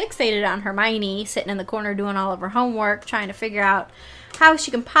kind of fixated on Hermione, sitting in the corner doing all of her homework, trying to figure out how she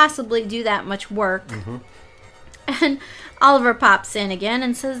can possibly do that much work. And Oliver pops in again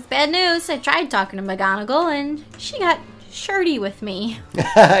and says, "Bad news, I tried talking to McGonagall and she got shirty with me.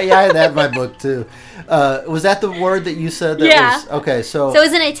 Yeah, I had that in my book too. Was that the word that you said? That Yeah. Was, okay, so So it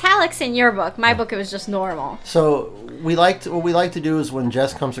was in italics in your book. My book, it was just normal. So what we like to do is when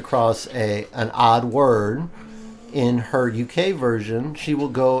Jess comes across an odd word in her UK version, she will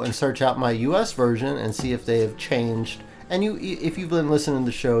go and search out my US version and see if they have changed. And if you've been listening to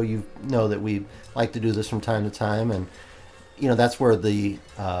the show, you know that we like to do this from time to time. And that's where the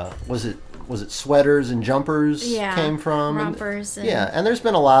was it sweaters and jumpers came from. Rompers. And there's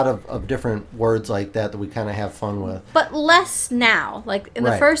been a lot of different words like that we kind of have fun with. But less now. Like in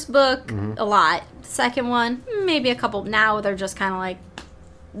the first book, a lot. Second one, maybe a couple. Now they're just kind of like,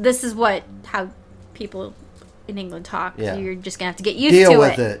 this is how people in England talk. Yeah. So you're just going to have to get used to it. Deal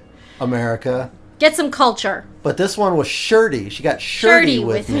with it, America. Get some culture. But this one was shirty. She got shirty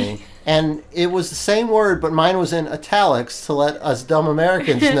with me. And it was the same word, but mine was in italics to let us dumb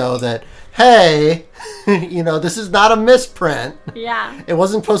Americans know that, hey, this is not a misprint. Yeah. It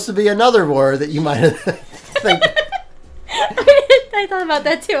wasn't supposed to be another word that you might have think. I thought about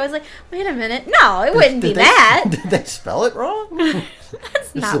that too. I was like, wait a minute. No, it wouldn't be that. Did they spell it wrong?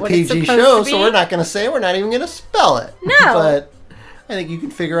 That's This not is a what it's PG supposed show, to be. so we're not going to say it. We're not even going to spell it. No. But I think you can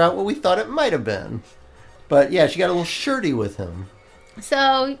figure out what we thought it might have been. But yeah, she got a little shirty with him.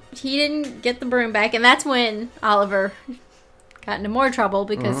 So he didn't get the broom back, and that's when Oliver got into more trouble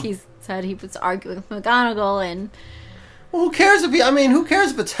because he said he was arguing with McGonagall, and Well, who cares who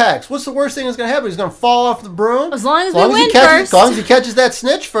cares if it's Hex? What's the worst thing that's going to happen? He's going to fall off the broom? as long as we win As first. long as he catches that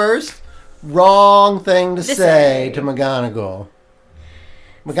snitch first. Wrong thing to say to McGonagall.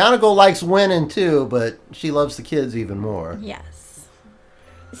 McGonagall likes winning too, but she loves the kids even more. Yes.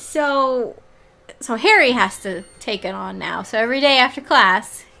 So Harry has to take it on now. So every day after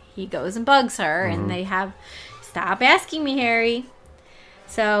class, he goes and bugs her, and they have, stop asking me, Harry.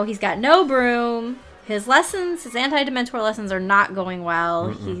 So he's got no broom. His anti-Dementor lessons are not going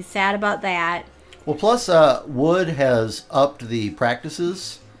well. He's sad about that. Well, plus Wood has upped the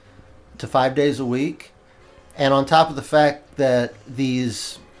practices to 5 days a week. And on top of the fact that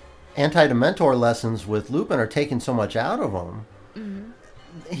these anti-Dementor lessons with Lupin are taking so much out of him,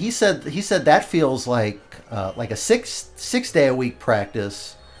 he said that feels like a six day a week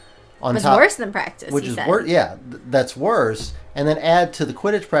practice. On It's top, worse than practice, which he is said. worse. Yeah, that's worse. And then add to the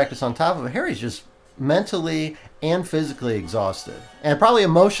Quidditch practice on top of it. Harry's just mentally and physically exhausted, and probably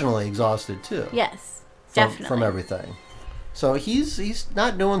emotionally exhausted too. Yes, from, definitely. from everything. So he's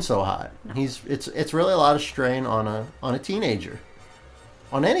not doing so hot. No. It's really a lot of strain on a teenager,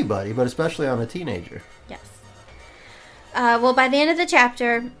 on anybody, but especially on a teenager. Yes. Well, by the end of the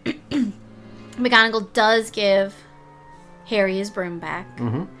chapter, McGonagall does give Harry his broom back,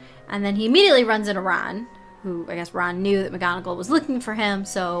 and then he immediately runs into Ron, who I guess Ron knew that McGonagall was looking for him,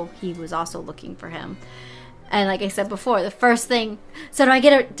 so he was also looking for him. And like I said before, the first thing, so do I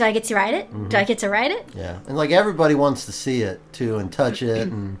get to ride it? Do I get to ride it? Yeah, and like everybody wants to see it too and touch it,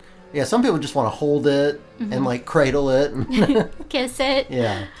 and yeah, some people just want to hold it and like cradle it and kiss it.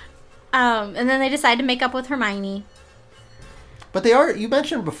 Yeah. And then they decide to make up with Hermione. But you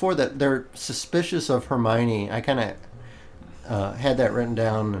mentioned before that they're suspicious of Hermione. I kind of had that written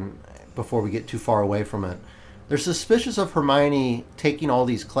down and before we get too far away from it. They're suspicious of Hermione taking all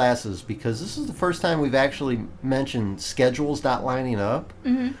these classes because this is the first time we've actually mentioned schedules not lining up,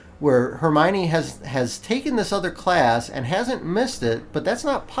 where Hermione has taken this other class and hasn't missed it, but that's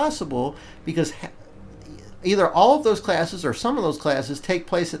not possible because either all of those classes or some of those classes take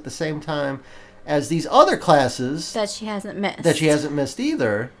place at the same time as these other classes that she hasn't missed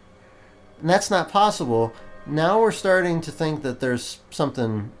either, and that's not possible. Now we're starting to think that there's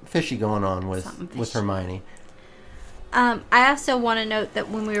something fishy going on with Hermione. I also want to note that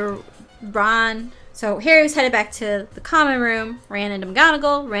when we were so Harry was headed back to the common room, ran into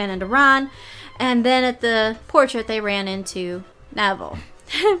McGonagall, ran into Ron, and then at the portrait they ran into Neville.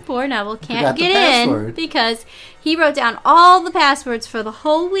 Poor Neville can't get in because he wrote down all the passwords for the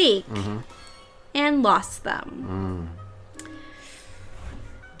whole week and lost them.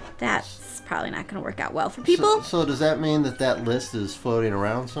 That's probably not going to work out well for people. So does that mean that list is floating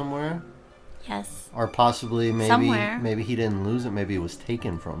around somewhere? Yes. Or possibly Somewhere. maybe he didn't lose it. Maybe it was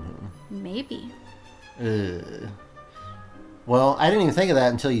taken from him. Maybe. Well, I didn't even think of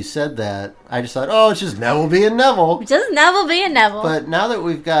that until you said that. I just thought, oh, it's just Neville being Neville. Just Neville being Neville. But now that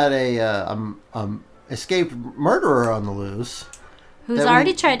we've got a escaped murderer on the loose, who's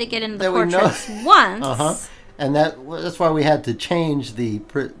already tried to get into the portraits once. And that's why we had to change the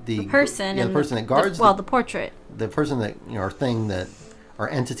person that guards the portrait, the person that or thing that or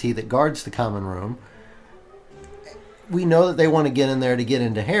entity that guards the common room. We know that they want to get in there to get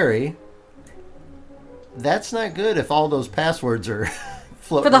into Harry. that's not good if all those passwords are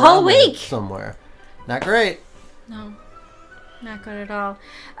floating For the whole around there week. somewhere. Not great. No, not good at all.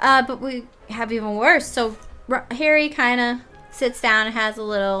 But we have even worse. So Harry kind of sits down and has a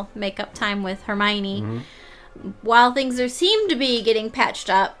little makeup time with Hermione. Mm-hmm. While things seem to be getting patched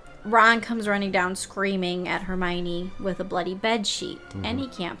up, Ron comes running down screaming at Hermione with a bloody bed sheet, and he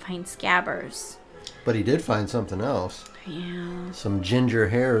can't find Scabbers. But he did find something else. Yeah. Some ginger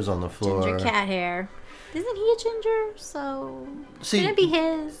hairs on the floor. Ginger cat hair. Isn't he a ginger? So See, can it be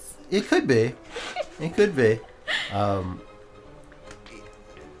his? It could be. It could be.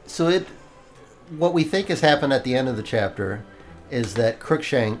 What we think has happened at the end of the chapter is that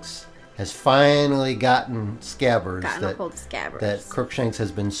Crookshanks has finally gotten Scabbers. Gotten a hold of Scabbers. That Crookshanks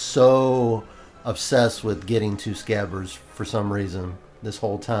has been so obsessed with getting to Scabbers for some reason this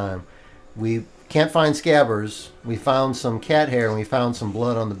whole time. We can't find Scabbers. We found some cat hair and we found some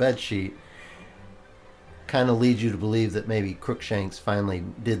blood on the bedsheet. Kind of leads you to believe that maybe Crookshanks finally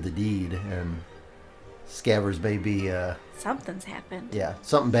did the deed and Scabbers may be... Something's happened. Yeah,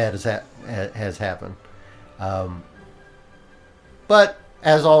 something bad has happened. But,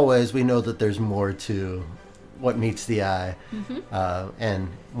 as always, we know that there's more to what meets the eye. Mm-hmm. And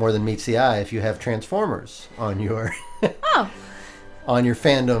more than meets the eye if you have Transformers on your on your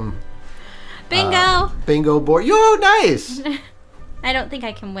fandom bingo board. Yo, nice! I don't think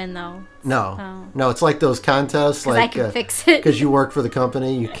I can win, though. No, it's like those contests. Like, I can fix it. Because you work for the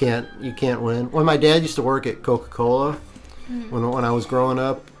company, you can't win. When my dad used to work at Coca-Cola, when I was growing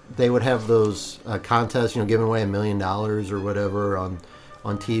up, they would have those contests, giving away $1 million or whatever on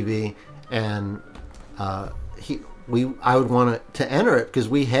TV, and I would want to enter it because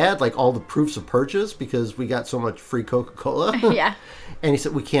we had like all the proofs of purchase because we got so much free Coca-Cola. Yeah. And he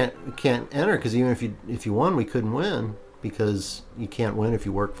said we can't enter because even if you won, we couldn't win because you can't win if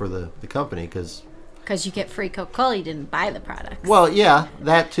you work for the company because you get free Coca-Cola, you didn't buy the product. Well, yeah,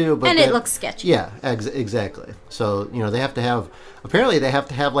 that too. But it looks sketchy. Yeah, exactly. So, they have to have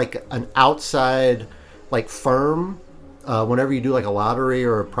like an outside like firm whenever you do like a lottery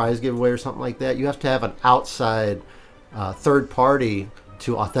or a prize giveaway or something like that, you have to have an outside third party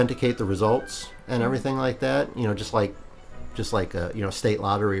to authenticate the results and everything like that. Just like a state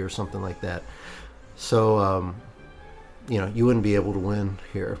lottery or something like that. So, you wouldn't be able to win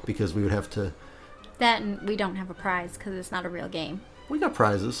here because we would have to. That and we don't have a prize because it's not a real game. We got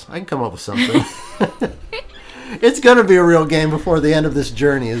prizes. I can come up with something. It's going to be a real game before the end of this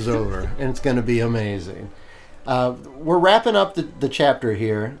journey is over, and it's going to be amazing. We're wrapping up the chapter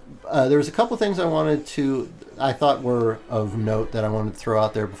here. There was a couple things I thought were of note that I wanted to throw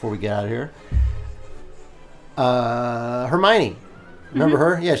out there before we get out of here. Hermione. Remember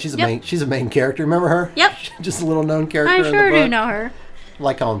her? Yeah, she's a main character. Remember her? Yep. Just a little known character. I sure do know her.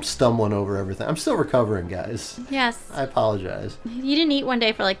 Like how I'm stumbling over everything. I'm still recovering, guys. Yes. I apologize. You didn't eat one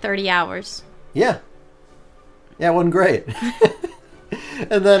day for like 30 hours. Yeah. Yeah, it wasn't great.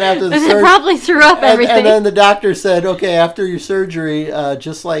 And then after the surgery... probably threw up everything. And then the doctor said, okay, after your surgery,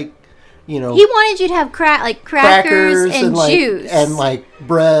 just like, He wanted you to have crackers and juice. And like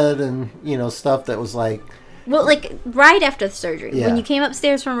bread and, stuff that was like... Well, like right after the surgery, Yeah. when you came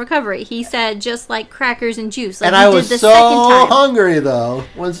upstairs from recovery, he said just like crackers and juice. Like and he I did was the so second time. hungry though.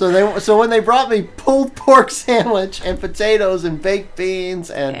 So when they brought me pulled pork sandwich and potatoes and baked beans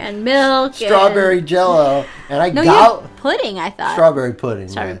and milk, strawberry jello, and I you had pudding. I thought strawberry pudding.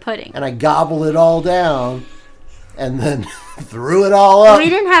 Strawberry pudding. And I gobbled it all down, and then threw it all up.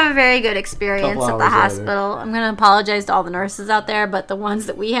 We didn't have a very good experience Couple at the hours hospital. I'm going to apologize to all the nurses out there, but the ones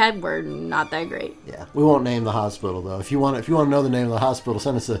that we had were not that great. Yeah, we won't name the hospital though. If you want to know the name of the hospital,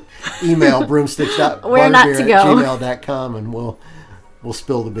 send us an email broomsticks.butterbeer@gmail.com and we'll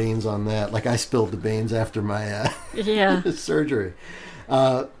spill the beans on that. Like I spilled the beans after my surgery.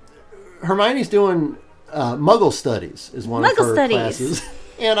 Hermione's doing Muggle studies is one of her classes,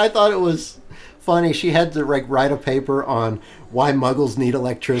 and I thought it was funny. She had to write a paper on why Muggles need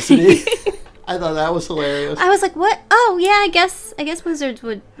electricity. I thought that was hilarious. I was like, "What? Oh, yeah. I guess wizards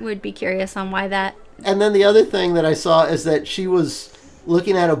would be curious on why that." And then the other thing that I saw is that she was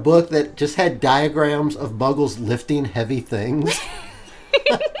looking at a book that just had diagrams of Muggles lifting heavy things.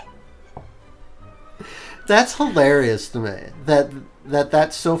 That's hilarious to me.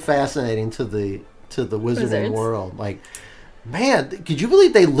 That's so fascinating to the wizarding world. Like, man, could you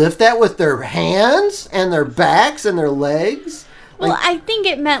believe they lift that with their hands and their backs and their legs? Well, I think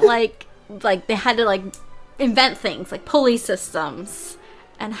it meant like they had to invent things like pulley systems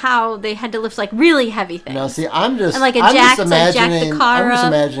and how they had to lift really heavy things. Now, see, I'm just and, imagining jack the car I'm just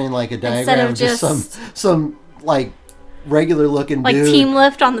imagining like a diagram of just some regular looking Like dude. team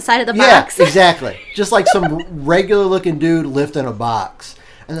lift on the side of the Yeah, box. exactly. Just like some regular looking dude lifting a box.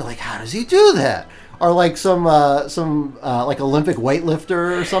 And they're like, how does he do that? Or like some like Olympic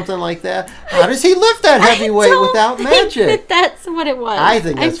weightlifter or something like that. How does he lift that heavy weight without magic? That's what it was. I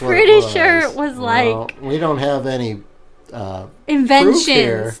think that's I'm what pretty it was. sure it was Well, like we don't have any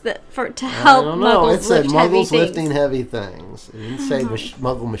inventions to help I don't know. muggles It said lift heavy muggles things. lifting heavy things. It didn't say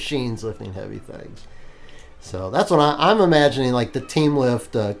muggle machines lifting heavy things. So that's what I'm imagining, like the team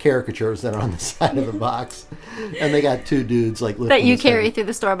lift caricatures that are on the side of the box, and they got two dudes like lifting That you this carry heavy. through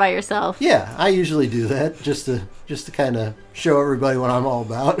the store by yourself. Yeah, I usually do that just to kind of show everybody what I'm all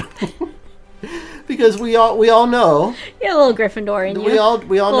about. Because we all know You're a little Gryffindor in you.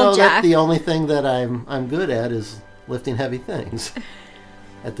 we all know that Jack. the only thing that I'm good at is lifting heavy things.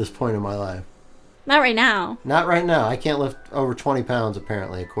 At this point in my life, Not right now. not right now. I can't lift over 20 pounds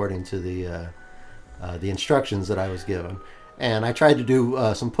apparently, according to the instructions that I was given. And I tried to do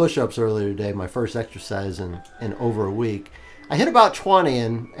some push-ups earlier today, my first exercise in over a week. I hit about 20,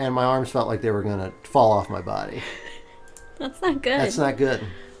 and my arms felt like they were going to fall off my body. That's not good. That's not good.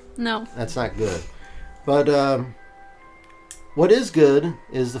 No. That's not good. But what is good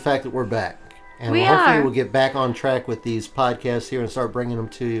is the fact that we're back. And We hopefully are. we'll get back on track with these podcasts here and start bringing them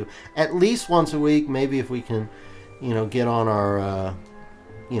to you at least once a week. Maybe if we can, get on our,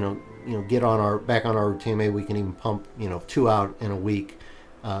 get on our back on our routine. Maybe we can even pump, 2 out in a week.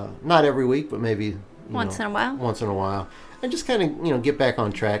 Not every week, but maybe Once in a while. Once in a while, and just kind of get back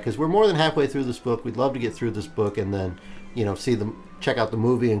on track because we're more than halfway through this book. We'd love to get through this book and then check out the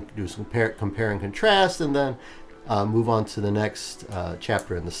movie and do some compare and contrast, and then move on to the next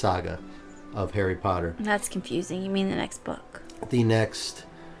chapter in the saga of Harry Potter. That's confusing. You mean the next book? The next,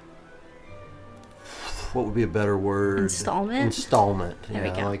 what would be a better word? Installment. There we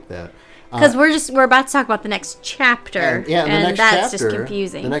Yeah, go. I like that. Because we're about to talk about the next chapter, And the next that's chapter, just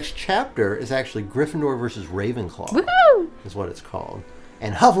confusing. The next chapter is actually Gryffindor versus Ravenclaw. Woohoo! Is what it's called.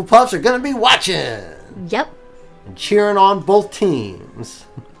 And Hufflepuffs are going to be watching Yep. and cheering on both teams.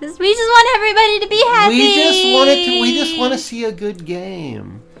 We just want everybody to be happy. We just want to see a good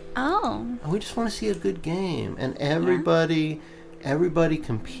game. Oh. We just want to see a good game, and everybody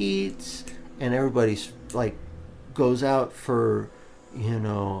competes, and everybody's like goes out for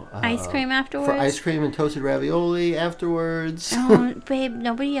Ice cream afterwards. for ice cream and toasted ravioli afterwards. Oh, babe,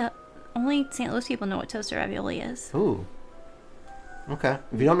 nobody. Only St. Louis people know what toasted ravioli is. Ooh. Okay.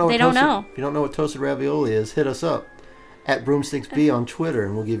 If you don't know, They don't know. If you don't know what toasted ravioli is, hit us up at BroomsticksB on Twitter,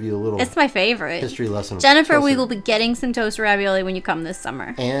 and we'll give you a little It's my favorite. history lesson. of Jennifer, we toasted- will be getting some toasted ravioli when you come this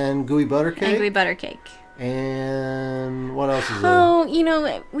summer. and gooey butter cake. And gooey butter cake. And what else is there?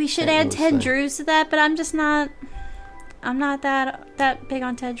 Oh, we should St. add Louis Ted thing. Drews to that, but I'm just not. I'm not that big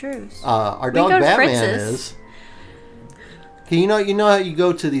on Ted Drews. Our We dog go to Batman Fritz's. is. You know how you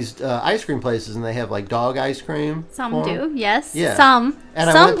go to these ice cream places and they have like dog ice cream. Some for 'em? do, yes. Yeah. Some. And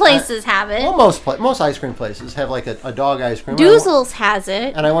I Some went- places have it. Well, most ice cream places have like a dog ice cream. Doozles has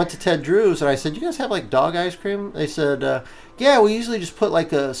it. And I went to Ted Drew's and I said, "You guys have like dog ice cream?" They said, "Yeah, we usually just put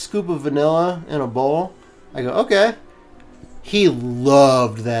like a scoop of vanilla in a bowl." I go, "Okay." He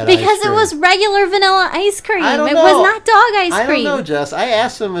loved that ice Because it cream. was regular vanilla ice cream. I don't It know. was not dog ice I cream. don't know, Jess. I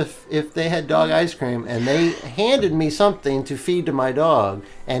asked them if they had dog ice cream, and they handed me something to feed to my dog,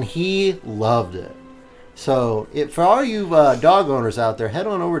 and he loved it. So, for all you dog owners out there, head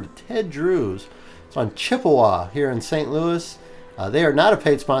on over to Ted Drew's. It's on Chippewa here in St. Louis. They are not a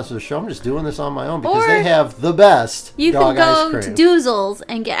paid sponsor of the show. I'm just doing this on my own because Or they have the best You dog can ice go cream. to Doozles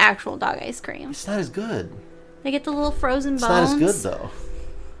and get actual dog ice cream. It's not as good. They get the little frozen It's bones. not as good, though.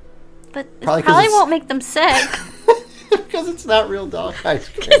 But it Probably probably, 'cause it's- won't make them sick. Because it's not real dog ice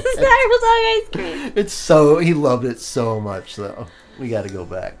cream. It's not real dog ice cream. He loved it so much, though. We got to go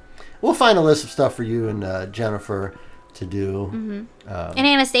back. We'll find a list of stuff for you and Jennifer to do. And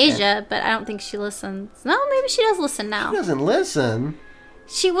Anastasia, but I don't think she listens. No, maybe she does listen She now. doesn't listen.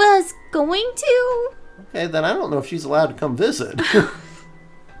 She was going to. Okay, then I don't know if she's allowed to come visit.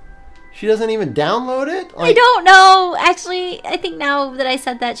 She doesn't even download it? I don't know. Actually, I think now that I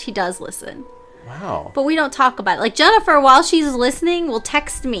said that, she does listen. Wow. But we don't talk about it. Like, Jennifer, while she's listening, will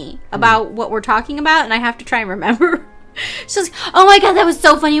text me about what we're talking about, and I have to try and remember. She's like, oh my god, that was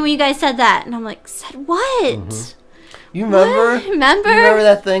so funny when you guys said that. And I'm like, said what? You remember? What? Remember? You remember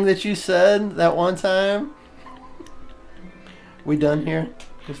that thing that you said that one time? We done here?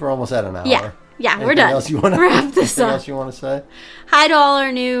 Because we're almost at an hour. Yeah. Yeah, we're Anything done. Else you wanna, Wrap this anything up. else you want to say? Hi to all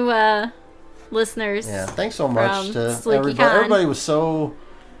our new listeners. Yeah, thanks so much From to Sleeky everybody. Con. Everybody was so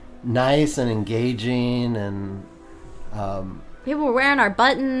nice and engaging and People were wearing our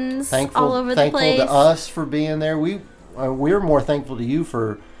buttons thankful all over the place. to us for being there. We we're more thankful to you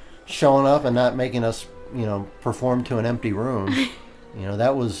for showing up and not making us, perform to an empty room.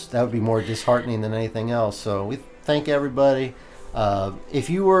 That would be more disheartening than anything else. So we thank everybody. If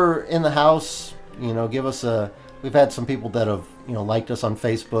you were in the house, give us we've had some people that have, liked us on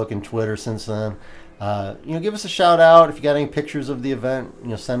Facebook and Twitter since then. Give us a shout out. If you got any pictures of the event,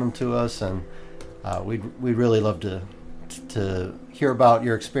 send them to us, and we'd really love to hear about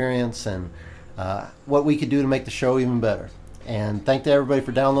your experience and what we could do to make the show even better. And thank to everybody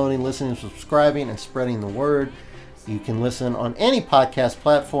for downloading, listening, subscribing, and spreading the word. You can listen on any podcast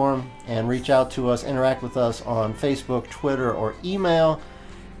platform and reach out to us, interact with us on Facebook, Twitter, or email.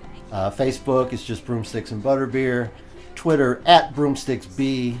 Facebook is just Broomsticks and Butterbeer. Twitter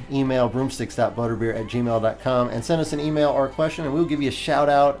 @BroomsticksB. Email broomsticks.butterbeer@gmail.com. And send us an email or a question, and we'll give you a shout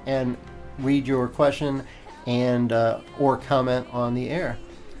out and read your question and or comment on the air.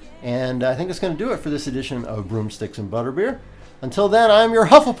 And I think that's going to do it for this edition of Broomsticks and Butterbeer. Until then, I'm your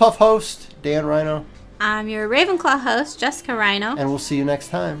Hufflepuff host, Dan Rhino. I'm your Ravenclaw host, Jessica Rhino. And we'll see you next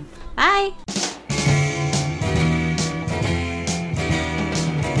time. Bye.